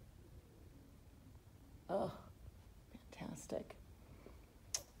 Oh, fantastic.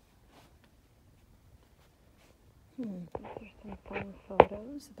 These are some fun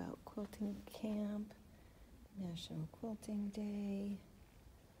photos about quilting camp, National Quilting Day,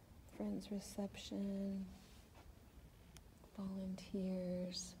 friends reception,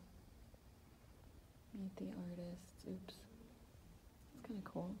 volunteers, meet the artists. Oops. It's kind of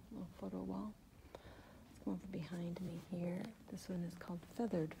cool, little photo wall. Let's go over behind me here. This one is called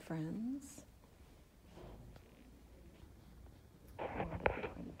Feathered Friends. A lot of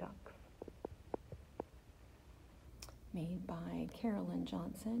different ducks. Made by Carolyn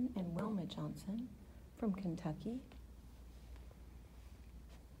Johnson and Wilma Johnson from Kentucky.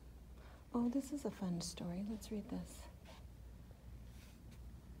 Oh, this is a fun story. Let's read this.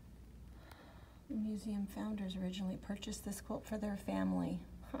 The museum founders originally purchased this quilt for their family.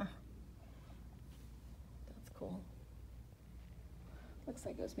 Huh. That's cool. Looks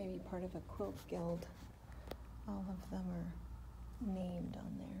like it was maybe part of a quilt guild. All of them are named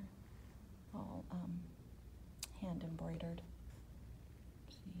on there. All hand embroidered.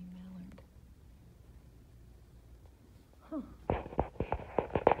 See, mallard. Huh.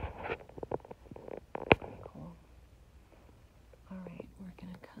 Pretty cool. All right, we're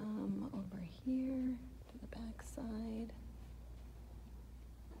gonna come over here to the back side.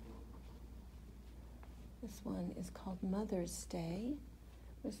 This one is called Mother's Day.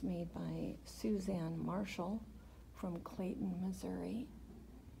 It was made by Suzanne Marshall from Clayton, Missouri.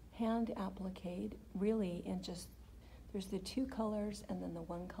 Hand appliqued, really, in just, there's the two colors and then the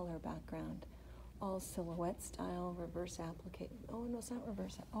one color background. All silhouette style, reverse applique. Oh, no, it's not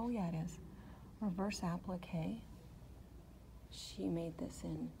reverse. Oh, yeah, it is. Reverse applique. She made this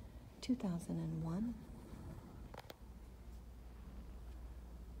in 2001.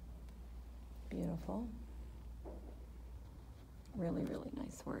 Beautiful. Really, really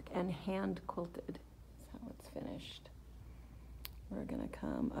nice work. And hand quilted is how it's finished. We're gonna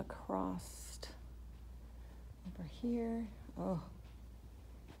come across over here. Oh,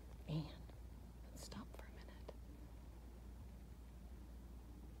 man, let's stop for a minute.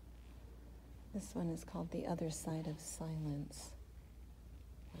 This one is called The Other Side of Silence.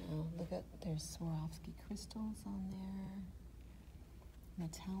 Wow, look at, there's Swarovski crystals on there.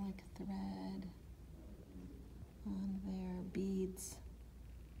 Metallic thread on there, beads,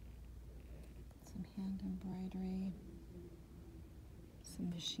 some hand embroidery, some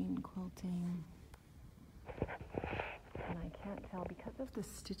machine quilting. And I can't tell, because of the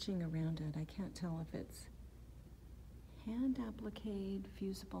stitching around it, I can't tell if it's hand appliqued,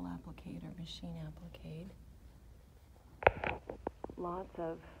 fusible appliqued, or machine appliqued. Lots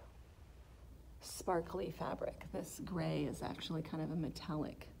of sparkly fabric. This gray is actually kind of a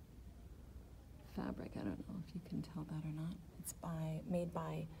metallic fabric. I don't know if you can tell that or not. It's made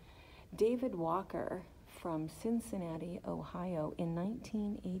by David Walker from Cincinnati, Ohio in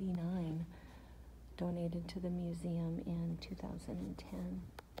 1989. Donated to the museum in 2010.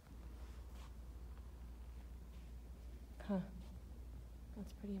 Huh.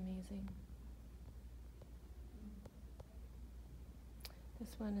 That's pretty amazing.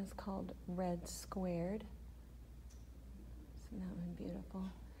 This one is called Red Squared. Isn't that one beautiful?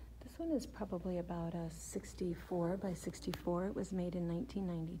 This one is probably about a 64 by 64. It was made in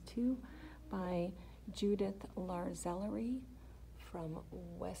 1992 by Judith Larzellery from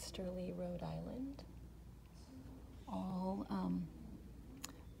Westerly, Rhode Island. All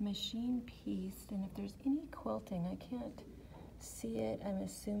machine pieced, and if there's any quilting, I can't see it. I'm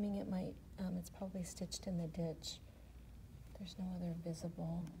assuming it might, it's probably stitched in the ditch. There's no other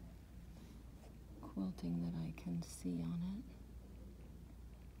visible quilting that I can see on it.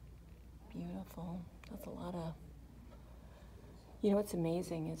 Beautiful. That's a lot of, you know what's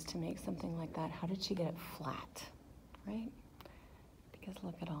amazing is to make something like that, how did she get it flat, right? Because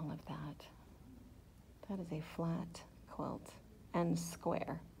look at all of that. That is a flat quilt and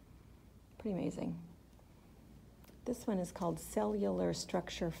square. Pretty amazing. This one is called Cellular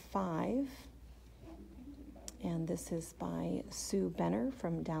Structure 5. And this is by Sue Benner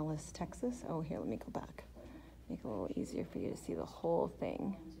from Dallas, Texas. Oh, here, let me go back. Make it a little easier for you to see the whole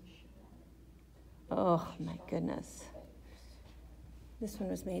thing. Oh my goodness. This one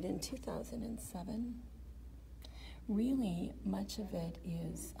was made in 2007. Really, much of it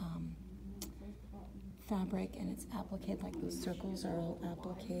is fabric, and it's appliqued, like those circles are all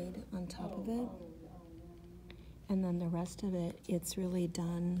appliqued on top of it. And then the rest of it, it's really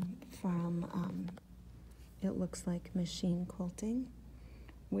done from, it looks like machine quilting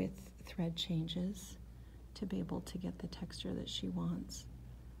with thread changes to be able to get the texture that she wants.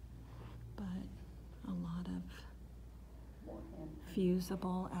 But a lot of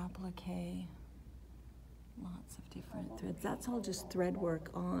fusible applique, lots of different threads. That's all just thread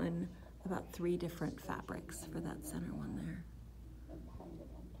work on about 3 different fabrics for that center one there.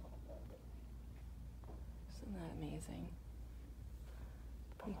 Isn't that amazing?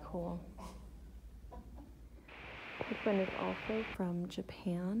 Pretty cool. This one is also from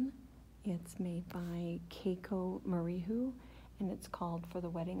Japan. It's made by Keiko Marihu, and it's called For the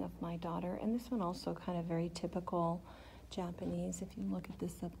Wedding of My Daughter. And this one also kind of very typical Japanese. If you look at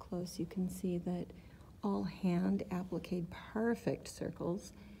this up close, you can see that all hand appliqued, perfect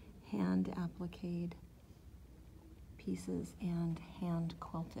circles, hand appliqued pieces, and hand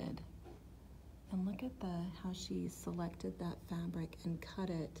quilted. And look at how she selected that fabric and cut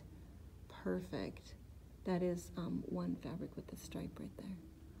it perfect. That is one fabric with the stripe right there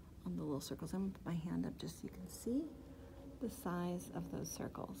on the little circles. I'm gonna put my hand up just so you can see the size of those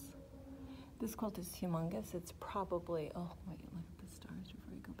circles. This quilt is humongous. It's probably, oh wait, look at the stars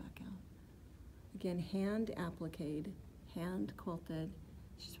before you go back out. Again, hand appliqued, hand quilted.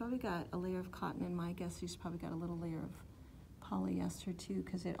 She's probably got a layer of cotton, and my guess she's probably got a little layer of polyester too,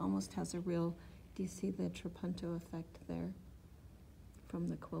 because it almost has a real, do you see the trapunto effect there from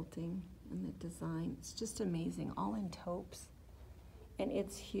the quilting and the design? It's just amazing, all in taupes. And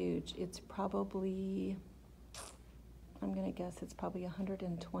it's huge. It's probably, I'm gonna guess it's probably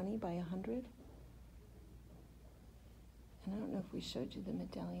 120 by 100. And I don't know if we showed you the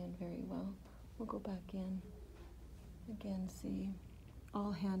medallion very well. We'll go back in. Again, see,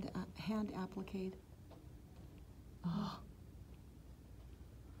 all hand appliqued. Oh.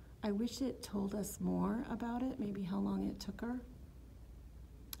 I wish it told us more about it, maybe how long it took her.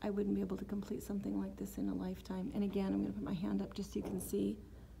 I wouldn't be able to complete something like this in a lifetime. And again, I'm gonna put my hand up just so you can see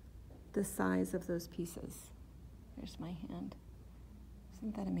the size of those pieces. There's my hand.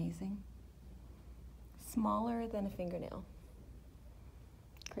 Isn't that amazing? Smaller than a fingernail.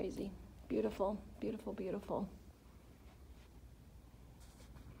 Crazy. Beautiful, beautiful, beautiful.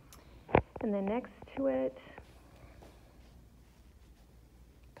 And then next to it,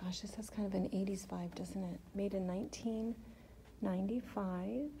 gosh, this has kind of an 80s vibe, doesn't it? Made in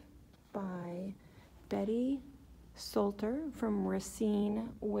 1995 by Betty Salter from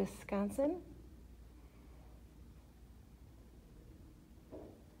Racine, Wisconsin.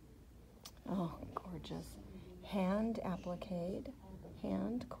 Oh, gorgeous. Hand appliqued,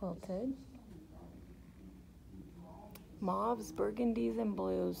 hand quilted. Mauves, burgundies, and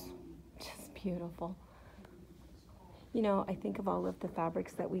blues. Just beautiful. You know, I think of all of the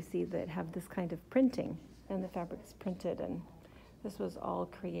fabrics that we see that have this kind of printing, and the fabric is printed, and this was all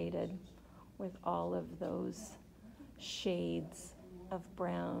created with all of those shades of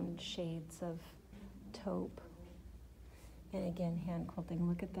brown, shades of taupe. And again, hand quilting.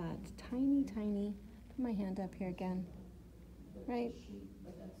 Look at that. Tiny, tiny. Put my hand up here again. Right?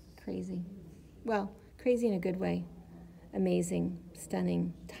 Crazy. Well, crazy in a good way. Amazing,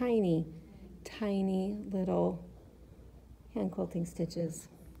 stunning, tiny, tiny little hand quilting stitches.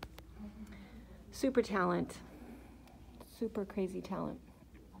 Super talent. Super crazy talent.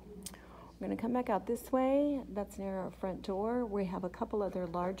 We're going to come back out this way. That's near our front door. We have a couple other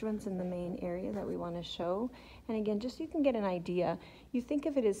large ones in the main area that we want to show. And again, just so you can get an idea, you think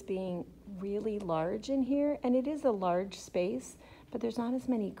of it as being really large in here, and it is a large space, but there's not as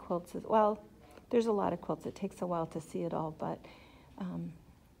many quilts as, well, there's a lot of quilts. It takes a while to see it all, but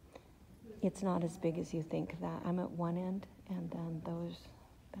it's not as big as you think that. I'm at one end, and then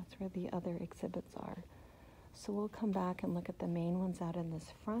that's where the other exhibits are. So we'll come back and look at the main ones out in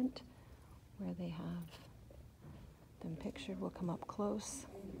this front, where they have them pictured. We'll come up close.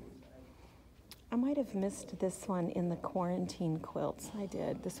 I might have missed this one in the quarantine quilts. I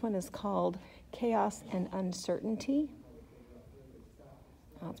did. This one is called Chaos and Uncertainty.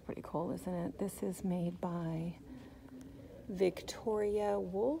 Oh, that's pretty cool, isn't it? This is made by Victoria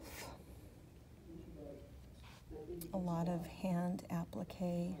Wolf. A lot of hand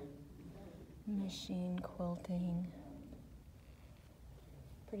applique, machine quilting.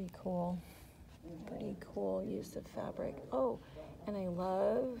 Pretty cool. Pretty cool use of fabric. Oh, and I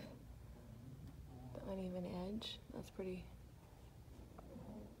love the uneven edge. That's pretty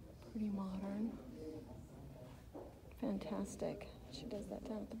modern. Fantastic. She does that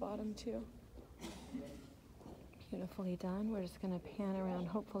down at the bottom too. Beautifully done. We're just going to pan around,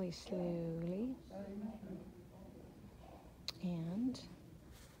 hopefully slowly. And,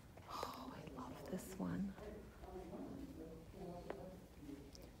 oh, I love this one.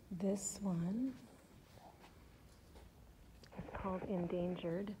 This one is called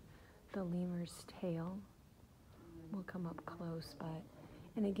Endangered, the lemur's tail. We'll come up close, but,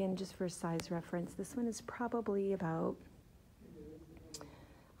 and again, just for size reference, this one is probably about,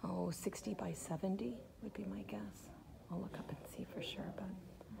 60 by 70 would be my guess. I'll look up and see for sure, but,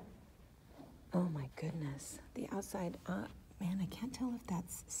 oh my goodness. The outside, man, I can't tell if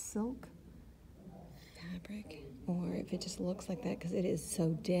that's silk fabric or if it just looks like that because it is so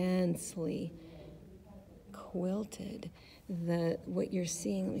densely quilted. What you're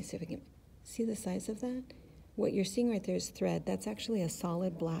seeing, let me see if I can see the size of that. What you're seeing right there is thread. That's actually a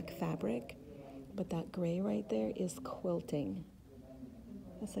solid black fabric, but that gray right there is quilting.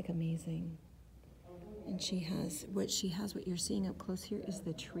 That's like amazing. And what you're seeing up close here is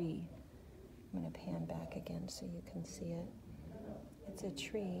the tree. I'm going to pan back again so you can see it. It's a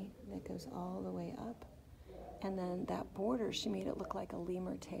tree that goes all the way up. And then that border, she made it look like a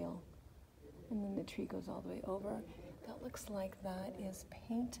lemur tail. And then the tree goes all the way over. That looks like that is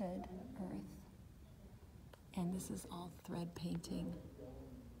painted earth. And this is all thread painting.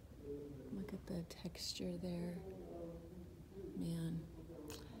 Look at the texture there. Man,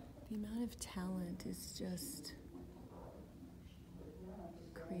 the amount of talent is just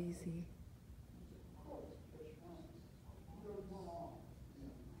crazy.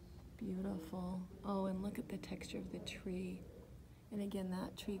 Beautiful. Oh, and look at the texture of the tree. And again,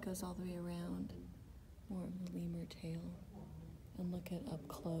 that tree goes all the way around. More of a lemur tail. And look at up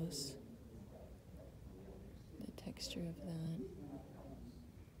close. The texture of that.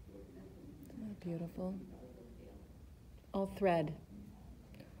 Isn't that beautiful? All thread.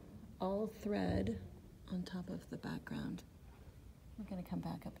 All thread on top of the background. We're going to come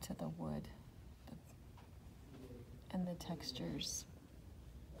back up to the wood and the textures.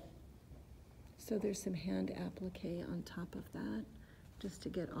 So there's some hand applique on top of that, just to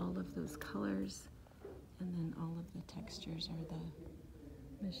get all of those colors, and then all of the textures are the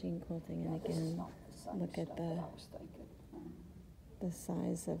machine quilting. And again, look at the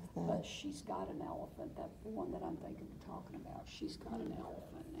size of the. But she's got an elephant. That one that I'm thinking of talking about. She's got an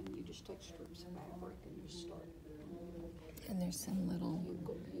elephant, and you just take strips of fabric and you start. And there's some little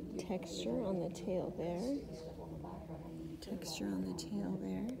texture on the tail there. Texture on the tail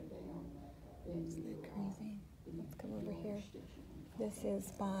there. Isn't that crazy? Let's come over here. This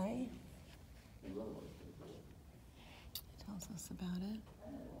is by, it tells us about it.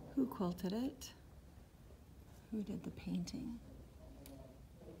 Who quilted it? Who did the painting?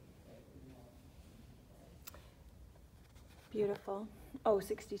 Beautiful. Oh,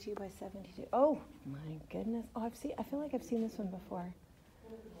 62 by 72. Oh my goodness. Oh, I feel like I've seen this one before.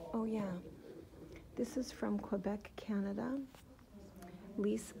 Oh yeah. This is from Quebec, Canada.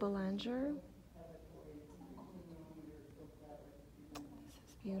 Lise Belanger. This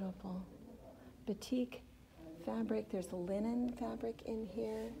is beautiful. Batik fabric. There's linen fabric in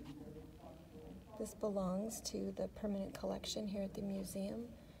here. This belongs to the permanent collection here at the museum.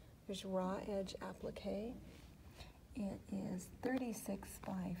 There's raw edge applique. It is 36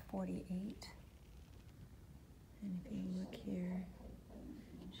 by 48. And if you look here,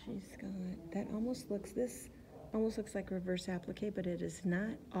 she's got, this almost looks like reverse applique, but it is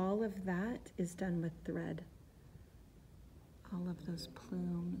not. All of that is done with thread. All of those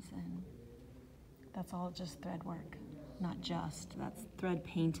plumes, and that's all just thread work. Not just, that's thread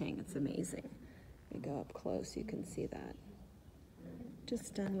painting. It's amazing. We go up close, you can see that.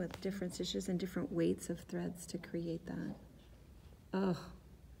 Just done with different stitches and different weights of threads to create that. Oh,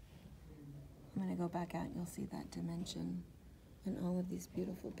 I'm gonna go back out and you'll see that dimension. And all of these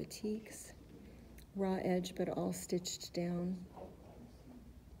beautiful batiks. Raw edge, but all stitched down.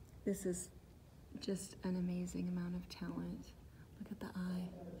 This is just an amazing amount of talent. Look at the eye.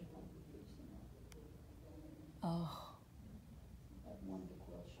 Oh,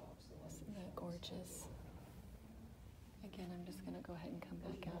 isn't that gorgeous? Again, I'm just going to go ahead and come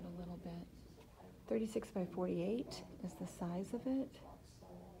back out a little bit. 36 by 48 is the size of it.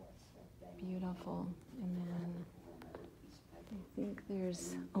 Beautiful. And then I think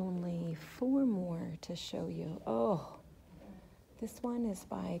there's only 4 more to show you. Oh, this one is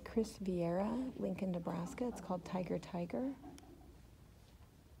by Chris Vieira, Lincoln, Nebraska. It's called Tiger Tiger.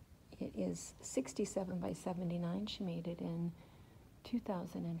 It is 67 by 79. She made it in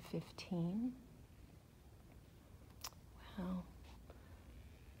 2015. how.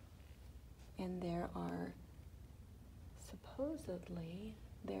 And there are, supposedly,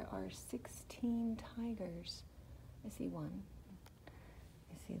 there are 16 tigers. I see one.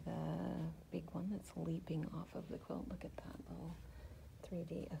 I see the big one that's leaping off of the quilt. Look at that little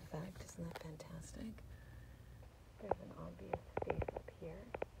 3D effect. Isn't that fantastic? There's an obvious face up here.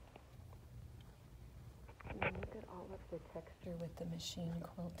 And then look at all of the texture with the machine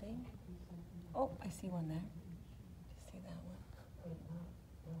quilting. Oh, I see one there. Do you see that one?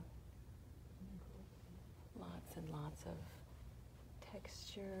 Lots and lots of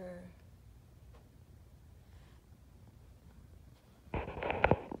texture.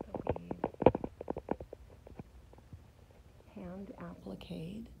 Hand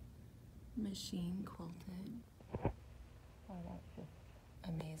appliqued, machine quilted. Oh, that's just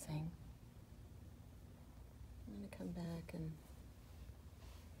amazing. I'm going to come back and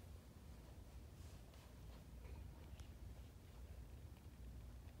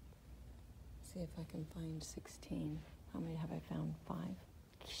see if I can find 16. How many have I found? 5?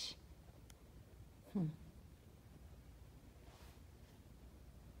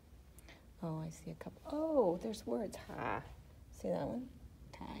 Oh, I see a couple. Oh, there's words. Ha. See that one?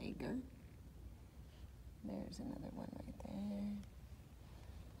 Tiger. There's another one right there.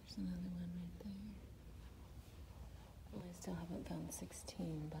 There's another one right there. Well, I still haven't found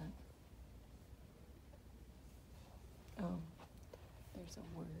 16, but... Oh, there's a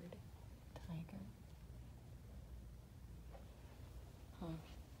word. Tiger. Huh.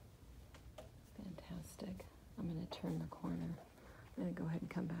 Fantastic. I'm going to turn the corner. I'm going to go ahead and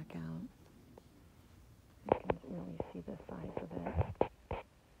come back out. You can really see the size of it.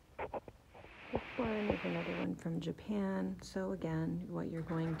 This one is another one from Japan. So again, what you're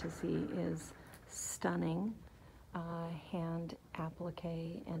going to see is stunning hand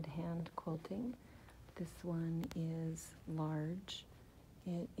applique and hand quilting. This one is large.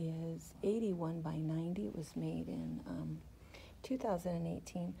 It is 81 by 90. It was made in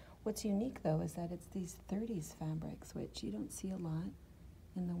 2018. What's unique though is that it's these 30s fabrics, which you don't see a lot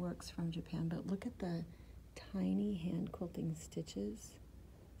in the works from Japan, but look at the tiny hand quilting stitches.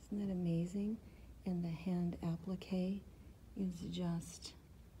 Isn't that amazing? And the hand applique is just,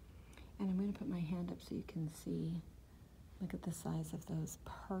 and I'm going to put my hand up so you can see. Look at the size of those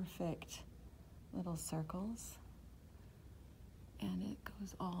perfect little circles. And it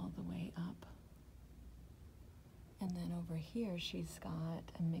goes all the way up. And then over here she's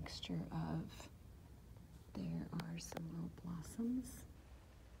got a mixture of, there are some little blossoms.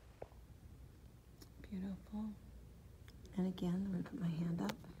 Beautiful. And again, I'm going to put my hand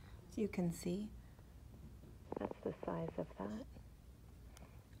up so you can see. That's the size of that.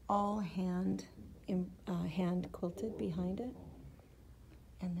 All hand quilted behind it.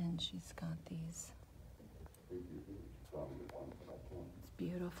 And then she's got these. It's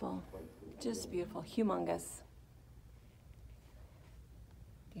beautiful. Just beautiful. Humongous.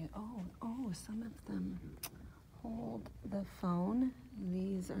 Yeah, oh, some of them hold the phone.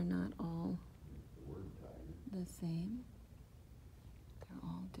 These are not all the same. They're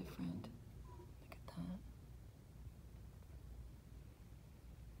all different. Look at that.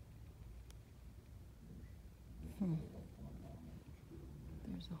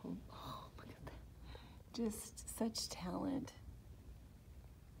 There's a whole, oh, look at that. Just such talent.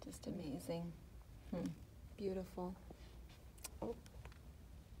 Just amazing. Beautiful. Oh,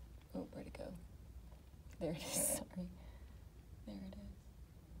 where'd it go? There it is, sorry. There it is.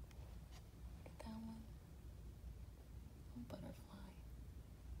 Look at that one. Oh, butterfly.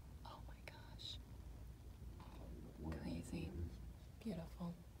 Oh my gosh. Crazy.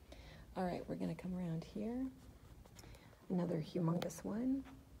 Beautiful. All right, we're gonna come around here. Another humongous one.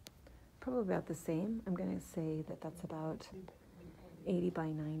 Probably about the same. I'm gonna say that that's about 80 by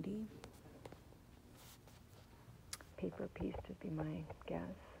 90. Paper piece would be my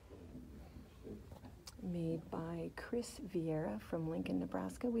guess. Made by Chris Vieira from Lincoln,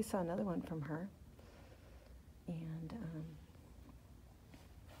 Nebraska. We saw another one from her. And,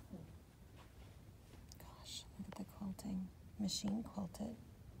 gosh, look at the quilting. Machine quilted.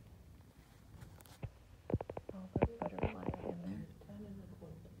 All those butterflies in there.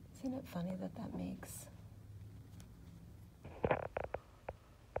 Isn't it funny that that makes?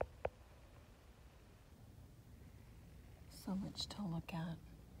 So much to look at.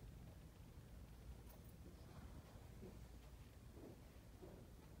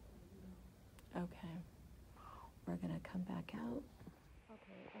 Okay, we're gonna come back out.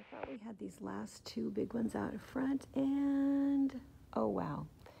 Okay, I thought we had these last two big ones out front, and oh wow,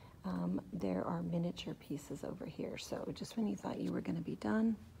 there are miniature pieces over here. So just when you thought you were gonna be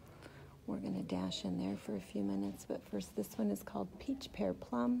done, we're going to dash in there for a few minutes. But first, this one is called Peach Pear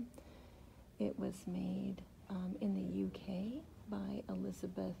Plum. It was made in the UK by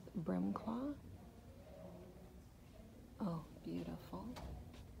Elizabeth Brimclaw. Oh, beautiful.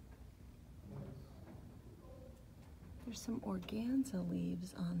 There's some organza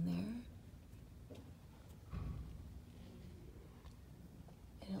leaves on there.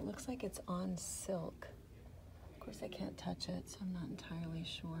 And it looks like it's on silk. Of course, I can't touch it, so I'm not entirely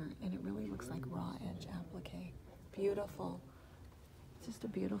sure. And it really looks like raw edge applique. Beautiful. It's just a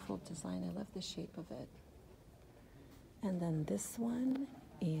beautiful design. I love the shape of it. And then this one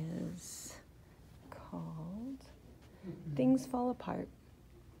is called Things Fall Apart.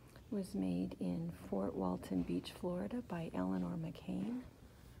 It was made in Fort Walton Beach, Florida by Eleanor McCain.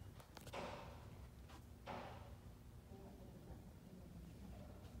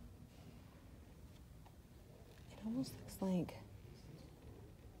 It almost looks like,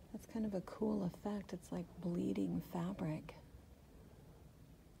 that's kind of a cool effect. It's like bleeding fabric.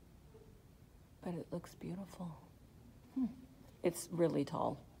 But it looks beautiful. It's really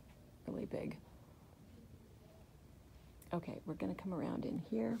tall, really big. Okay, we're gonna come around in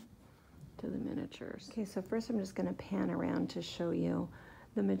here to the miniatures. Okay, so first I'm just gonna pan around to show you.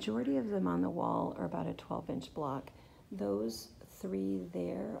 The majority of them on the wall are about a 12-inch block. Those three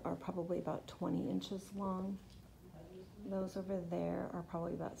there are probably about 20 inches long. Those over there are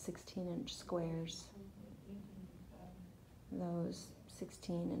probably about 16-inch squares. Those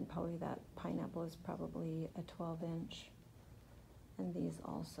 16, and probably that pineapple is probably a 12-inch. And these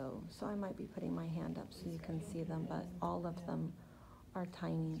also. So I might be putting my hand up so you can see them, but all of them are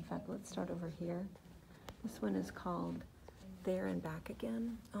tiny. In fact, let's start over here. This one is called There and Back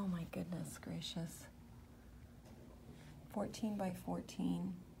Again. Oh my goodness gracious. 14 by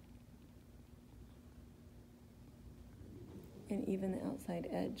 14. And even the outside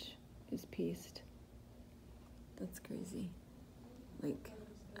edge is pieced. That's crazy. Like,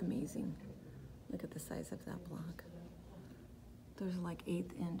 amazing. Look at the size of that block. Those are like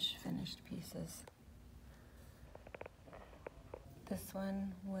 1/8 inch finished pieces. This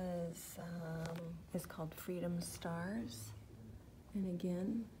one was is called Freedom Stars. And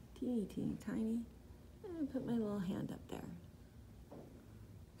again, teeny, teeny, tiny. And I put my little hand up there.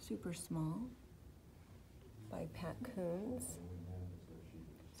 Super small. By Pat Coons.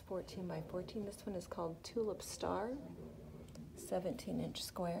 It's 14 by 14. This one is called Tulip Star, 17-inch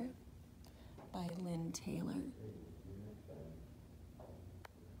square, by Lynn Taylor.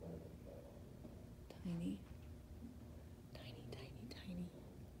 Tiny, tiny, tiny, tiny,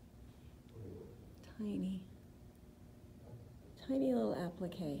 tiny, tiny little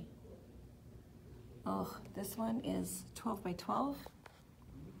applique. Oh, this one is 12 by 12.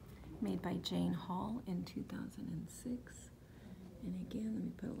 Made by Jane Hall in 2006. And again, let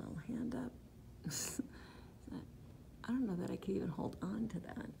me put a little hand up. I don't know that I could even hold on to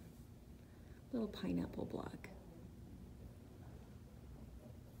that. Little pineapple block.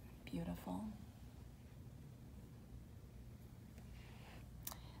 Beautiful.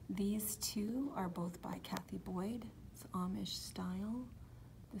 These two are both by Kathy Boyd. It's Amish style.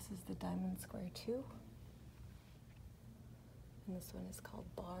 This is the Diamond Square 2. And this one is called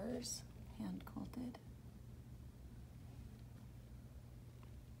Bars, hand quilted.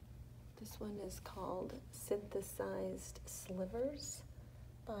 This one is called Synthesized Slivers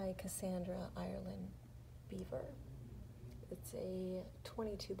by Cassandra Ireland Beaver. It's a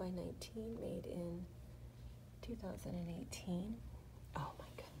 22 by 19 made in 2018. Oh my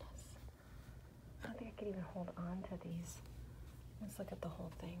goodness. I don't think I could even hold on to these. Let's look at the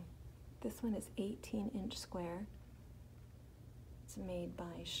whole thing. This one is 18-inch square. It's made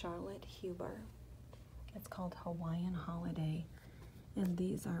by Charlotte Huber. It's called Hawaiian Holiday. And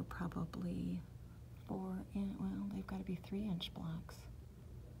these are probably well, they've got to be 3-inch blocks.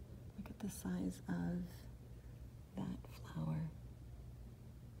 Look at the size of that flower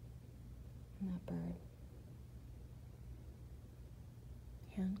and that bird.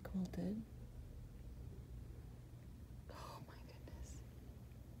 Hand quilted. Oh my goodness.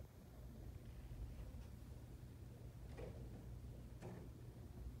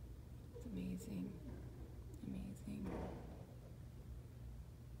 It's amazing. Amazing.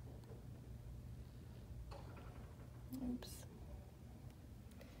 Oops.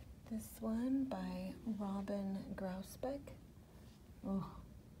 This one by Robin Grausbeck. Oh.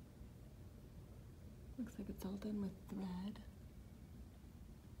 Looks like it's all done with thread.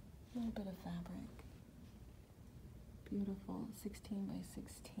 A little bit of fabric. Beautiful. 16 by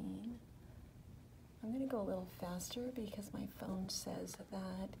 16. I'm going to go a little faster because my phone says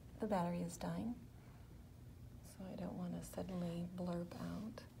that the battery is dying. So I don't want to suddenly blurb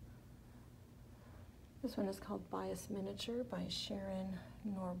out. This one is called Bias Miniature by Sharon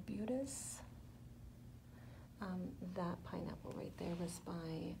Norbutis. That pineapple right there was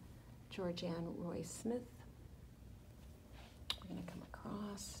by Georgianne Roy Smith. We're going to come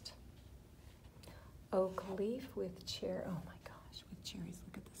across oak leaf with cherry. Oh my gosh, with cherries.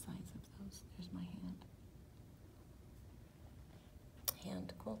 Look at the size of those. There's my hand.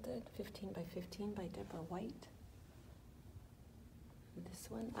 Hand quilted, 15 by 15 by Deborah White.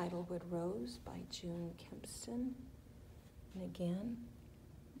 This one, Idlewood Rose by June Kempston. And again,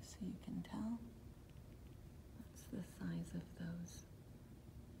 so you can tell, that's the size of those.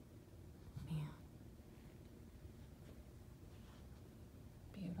 Man.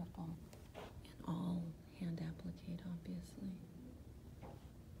 Beautiful. And all hand appliqué, obviously.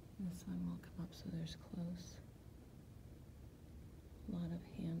 And this one will come up so there's close. A lot of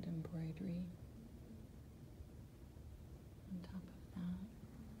hand embroidery on top of that.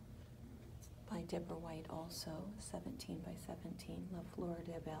 By Deborah White also, 17 by 17, La Fleur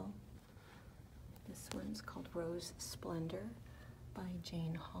de Belle. This one's called Rose Splendor by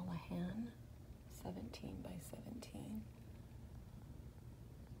Jane Holohan, 17 by 17.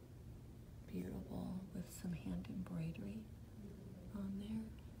 Beautiful with some hand embroidery on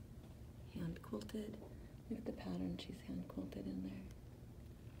there. Hand quilted. Look at the pattern she's hand quilted in there.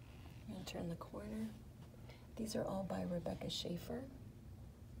 I'm going to turn the corner. These are all by Rebecca Schaefer.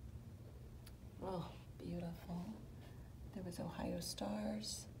 Oh, beautiful. There was Ohio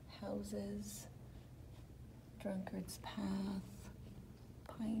Stars, Houses, Drunkard's Path,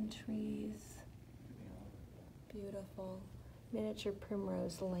 Pine Trees. Beautiful. Miniature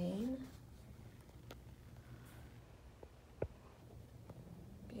Primrose Lane.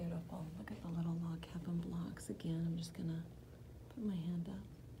 Beautiful. Look at the little log cabin blocks. Again, I'm just going to put my hand up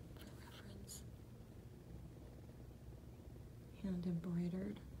for reference. Hand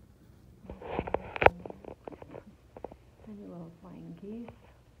embroidered. Tiny little flying geese.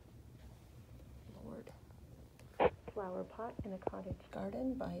 Lord. Flower Pot in a Cottage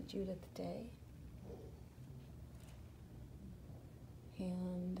Garden by Judith Day.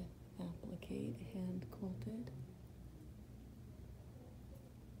 Hand appliqué, hand quilted.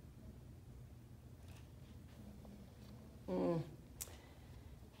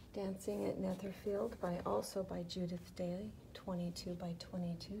 Dancing at Netherfield also by Judith Day, 22 by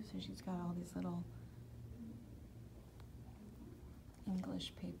 22. So she's got all these little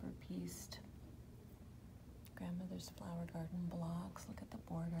English paper pieced grandmother's flower garden blocks. Look at the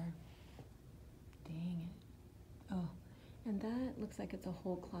border. Dang it. Oh, and that looks like it's a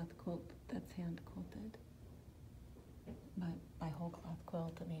whole cloth quilt that's hand quilted. But by whole cloth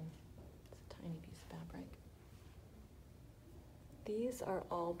quilt, I mean, it's a tiny piece of fabric. These are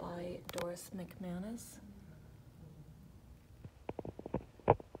all by Doris McManus.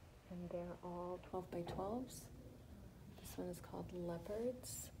 And they're all 12 by 12s. This one is called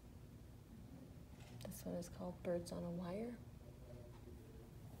Leopards. This one is called Birds on a Wire.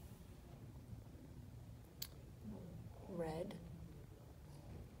 Red.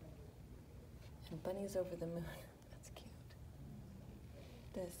 And Bunnies Over the Moon. That's cute.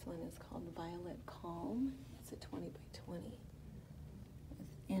 This one is called Violet Calm. It's a 20 by 20.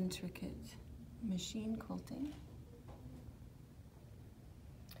 Intricate machine quilting.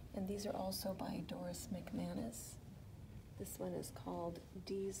 And these are also by Doris McManus. This one is called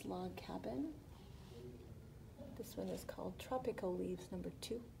Dee's Log Cabin. This one is called Tropical Leaves number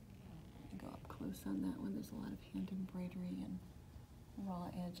 2. Go up close on that one. There's a lot of hand embroidery and raw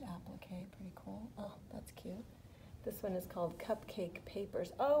edge applique. Pretty cool. Oh, that's cute. This one is called Cupcake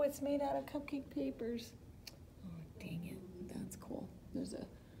Papers. Oh, it's made out of cupcake papers. Oh, dang it. That's cool. There's a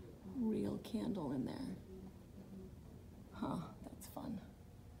real candle in there. Huh, that's fun.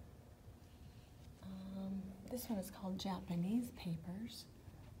 This one is called Japanese Papers.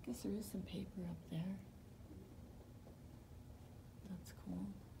 I guess there is some paper up there. That's cool.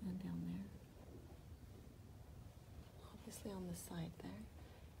 And down there. Obviously on the side there.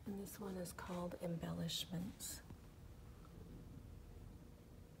 And this one is called Embellishments.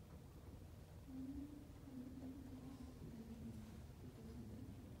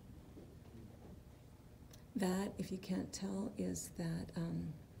 That, if you can't tell, is that,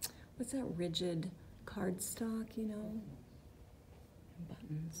 what's that rigid cardstock, you know? And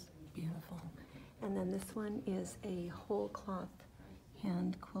buttons, beautiful. And then this one is a whole cloth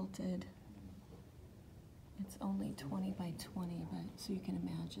hand quilted. It's only 20 by 20, but so you can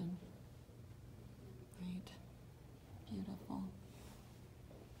imagine, right? Beautiful.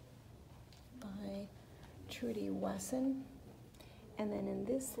 By Trudy Wesson. And then in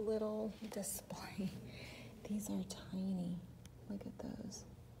this little display, these are tiny. Look at those.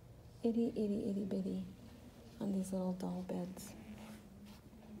 itty, itty, itty bitty on these little doll beds.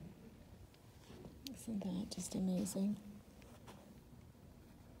 Isn't that just amazing?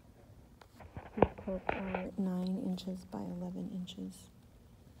 These quilts are 9 inches by 11 inches.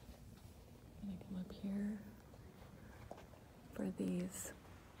 I'm going to come up here for these.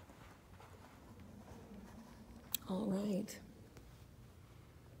 All right.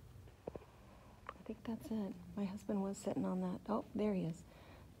 I think that's it. My husband was sitting on that. Oh, there he is.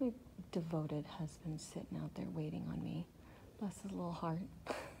 My devoted husband sitting out there waiting on me. Bless his little heart.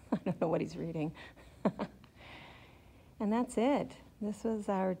 I don't know what he's reading. And that's it. This was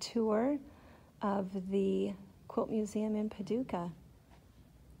our tour of the Quilt Museum in Paducah.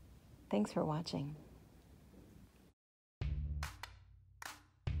 Thanks for watching.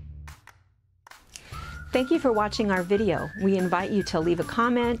 Thank you for watching our video. We invite you to leave a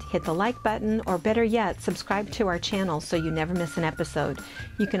comment, hit the like button, or better yet, subscribe to our channel so you never miss an episode.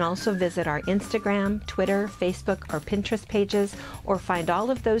 You can also visit our Instagram, Twitter, Facebook, or Pinterest pages, or find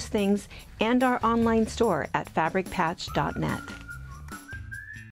all of those things and our online store at fabricpatch.net.